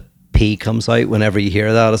little bit of pee comes out whenever you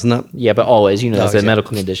hear that, isn't it? Yeah, but always, it's a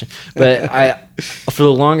medical condition. But for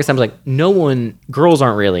the longest time, I was like, girls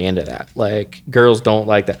aren't really into that. Like, girls don't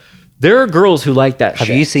like that. There are girls who like that. Have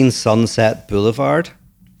you seen Sunset Boulevard?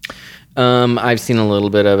 I've seen a little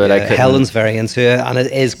bit of it. Yeah, Helen's very into it, and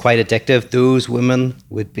it is quite addictive. Those women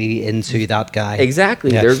would be into that guy.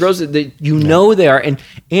 Exactly. Yeah. There are girls that they are,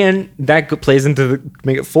 and that plays into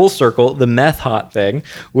make it full circle, the meth hot thing,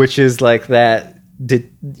 which is like that.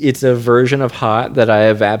 It's a version of hot that I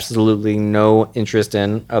have absolutely no interest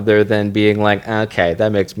in, other than being like, okay,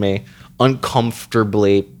 that makes me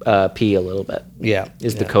uncomfortably pee a little bit. Yeah,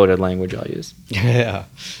 is the coded language I'll use. Yeah.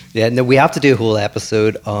 No, we have to do a whole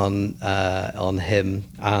episode on him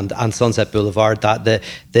and Sunset Boulevard. That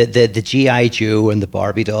the GI Joe and the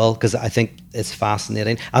Barbie doll, because I think it's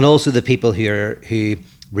fascinating, and also the people who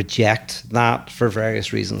reject that for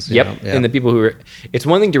various reasons. Yep. And the people who it's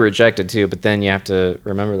one thing to reject it too, but then you have to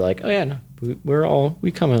remember, like, oh yeah, no,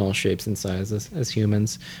 we come in all shapes and sizes as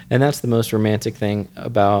humans, and that's the most romantic thing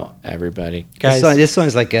about everybody. Guys, this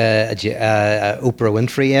sounds like a Oprah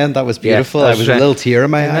Winfrey end. That was beautiful. I was a little tear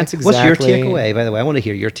in my eye. What's your takeaway, by the way? I want to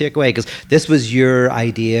hear your takeaway, because this was your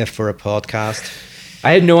idea for a podcast.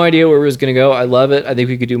 I had no idea where it was going to go. I love it. I think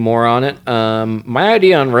we could do more on it. My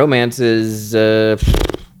idea on romance is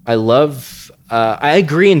I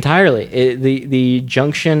agree entirely. The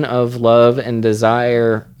junction of love and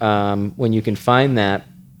desire, when you can find that,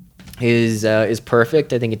 is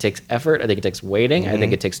perfect. I think it takes effort. I think it takes waiting. Mm-hmm. I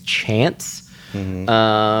think it takes chance. Mm-hmm.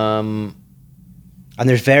 And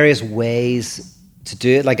there's various ways to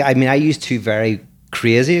do it. Like, I mean, I use two very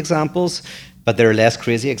crazy examples, but there are less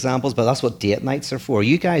crazy examples. But that's what date nights are for.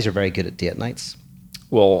 You guys are very good at date nights.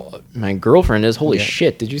 Well, my girlfriend is. Holy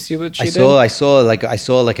shit! Did you see what she did? I saw like a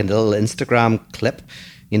little Instagram clip,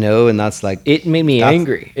 and that's like, it made me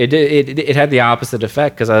angry. It had the opposite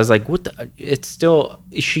effect, because I was like, what the? It's still.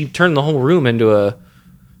 She turned the whole room into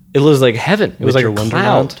it was like heaven. It was like a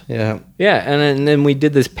cloud. Yeah. And then we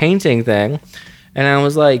did this painting thing, and I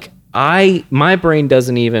was like, my brain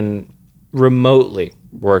doesn't even remotely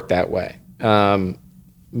work that way.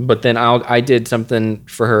 But then I did something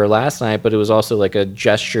for her last night, but it was also like a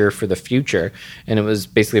gesture for the future, and it was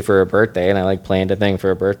basically for her birthday, and I planned a thing for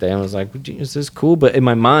her birthday, and I was like, is this cool? But in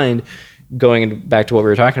my mind, going back to what we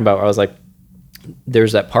were talking about, I was like,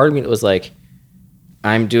 there's that part of me that was like,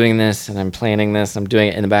 I'm doing this and I'm planning this, I'm doing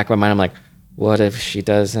it. In the back of my mind, I'm like, what if she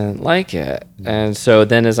doesn't like it? And so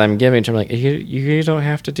then as I'm giving to her, I'm like, you don't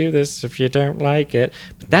have to do this if you don't like it.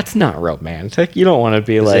 But that's not romantic. You don't want to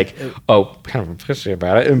be kind of a pussy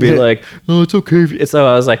about it and be like, oh, it's okay. So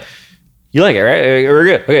I was like, you like it, right? We're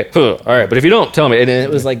good. Okay, cool. All right. But if you don't, tell me. And it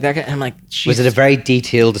was like that guy. I'm like, was it a very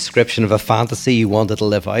detailed description of a fantasy you wanted to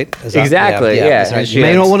live out? Exactly. Yeah. You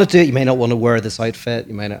may not want to do it. You may not want to wear this outfit.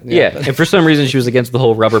 You may not. Yeah. And for some reason, she was against the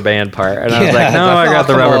whole rubber band part. And I was like, no, I got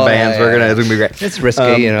the rubber bands. It's going to be great. It's risky,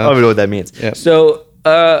 I don't know what that means. Yeah. So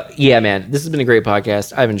Yeah, man, this has been a great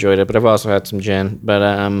podcast. I've enjoyed it, but I've also had some gin. But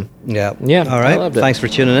Yeah. All I right. loved it. Thanks for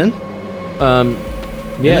tuning in.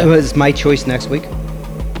 Yeah. It's my choice next week.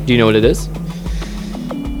 Do you know what it is?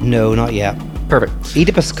 No, not yet. Perfect.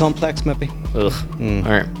 Oedipus complex, maybe. Ugh.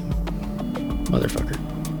 All right, motherfucker.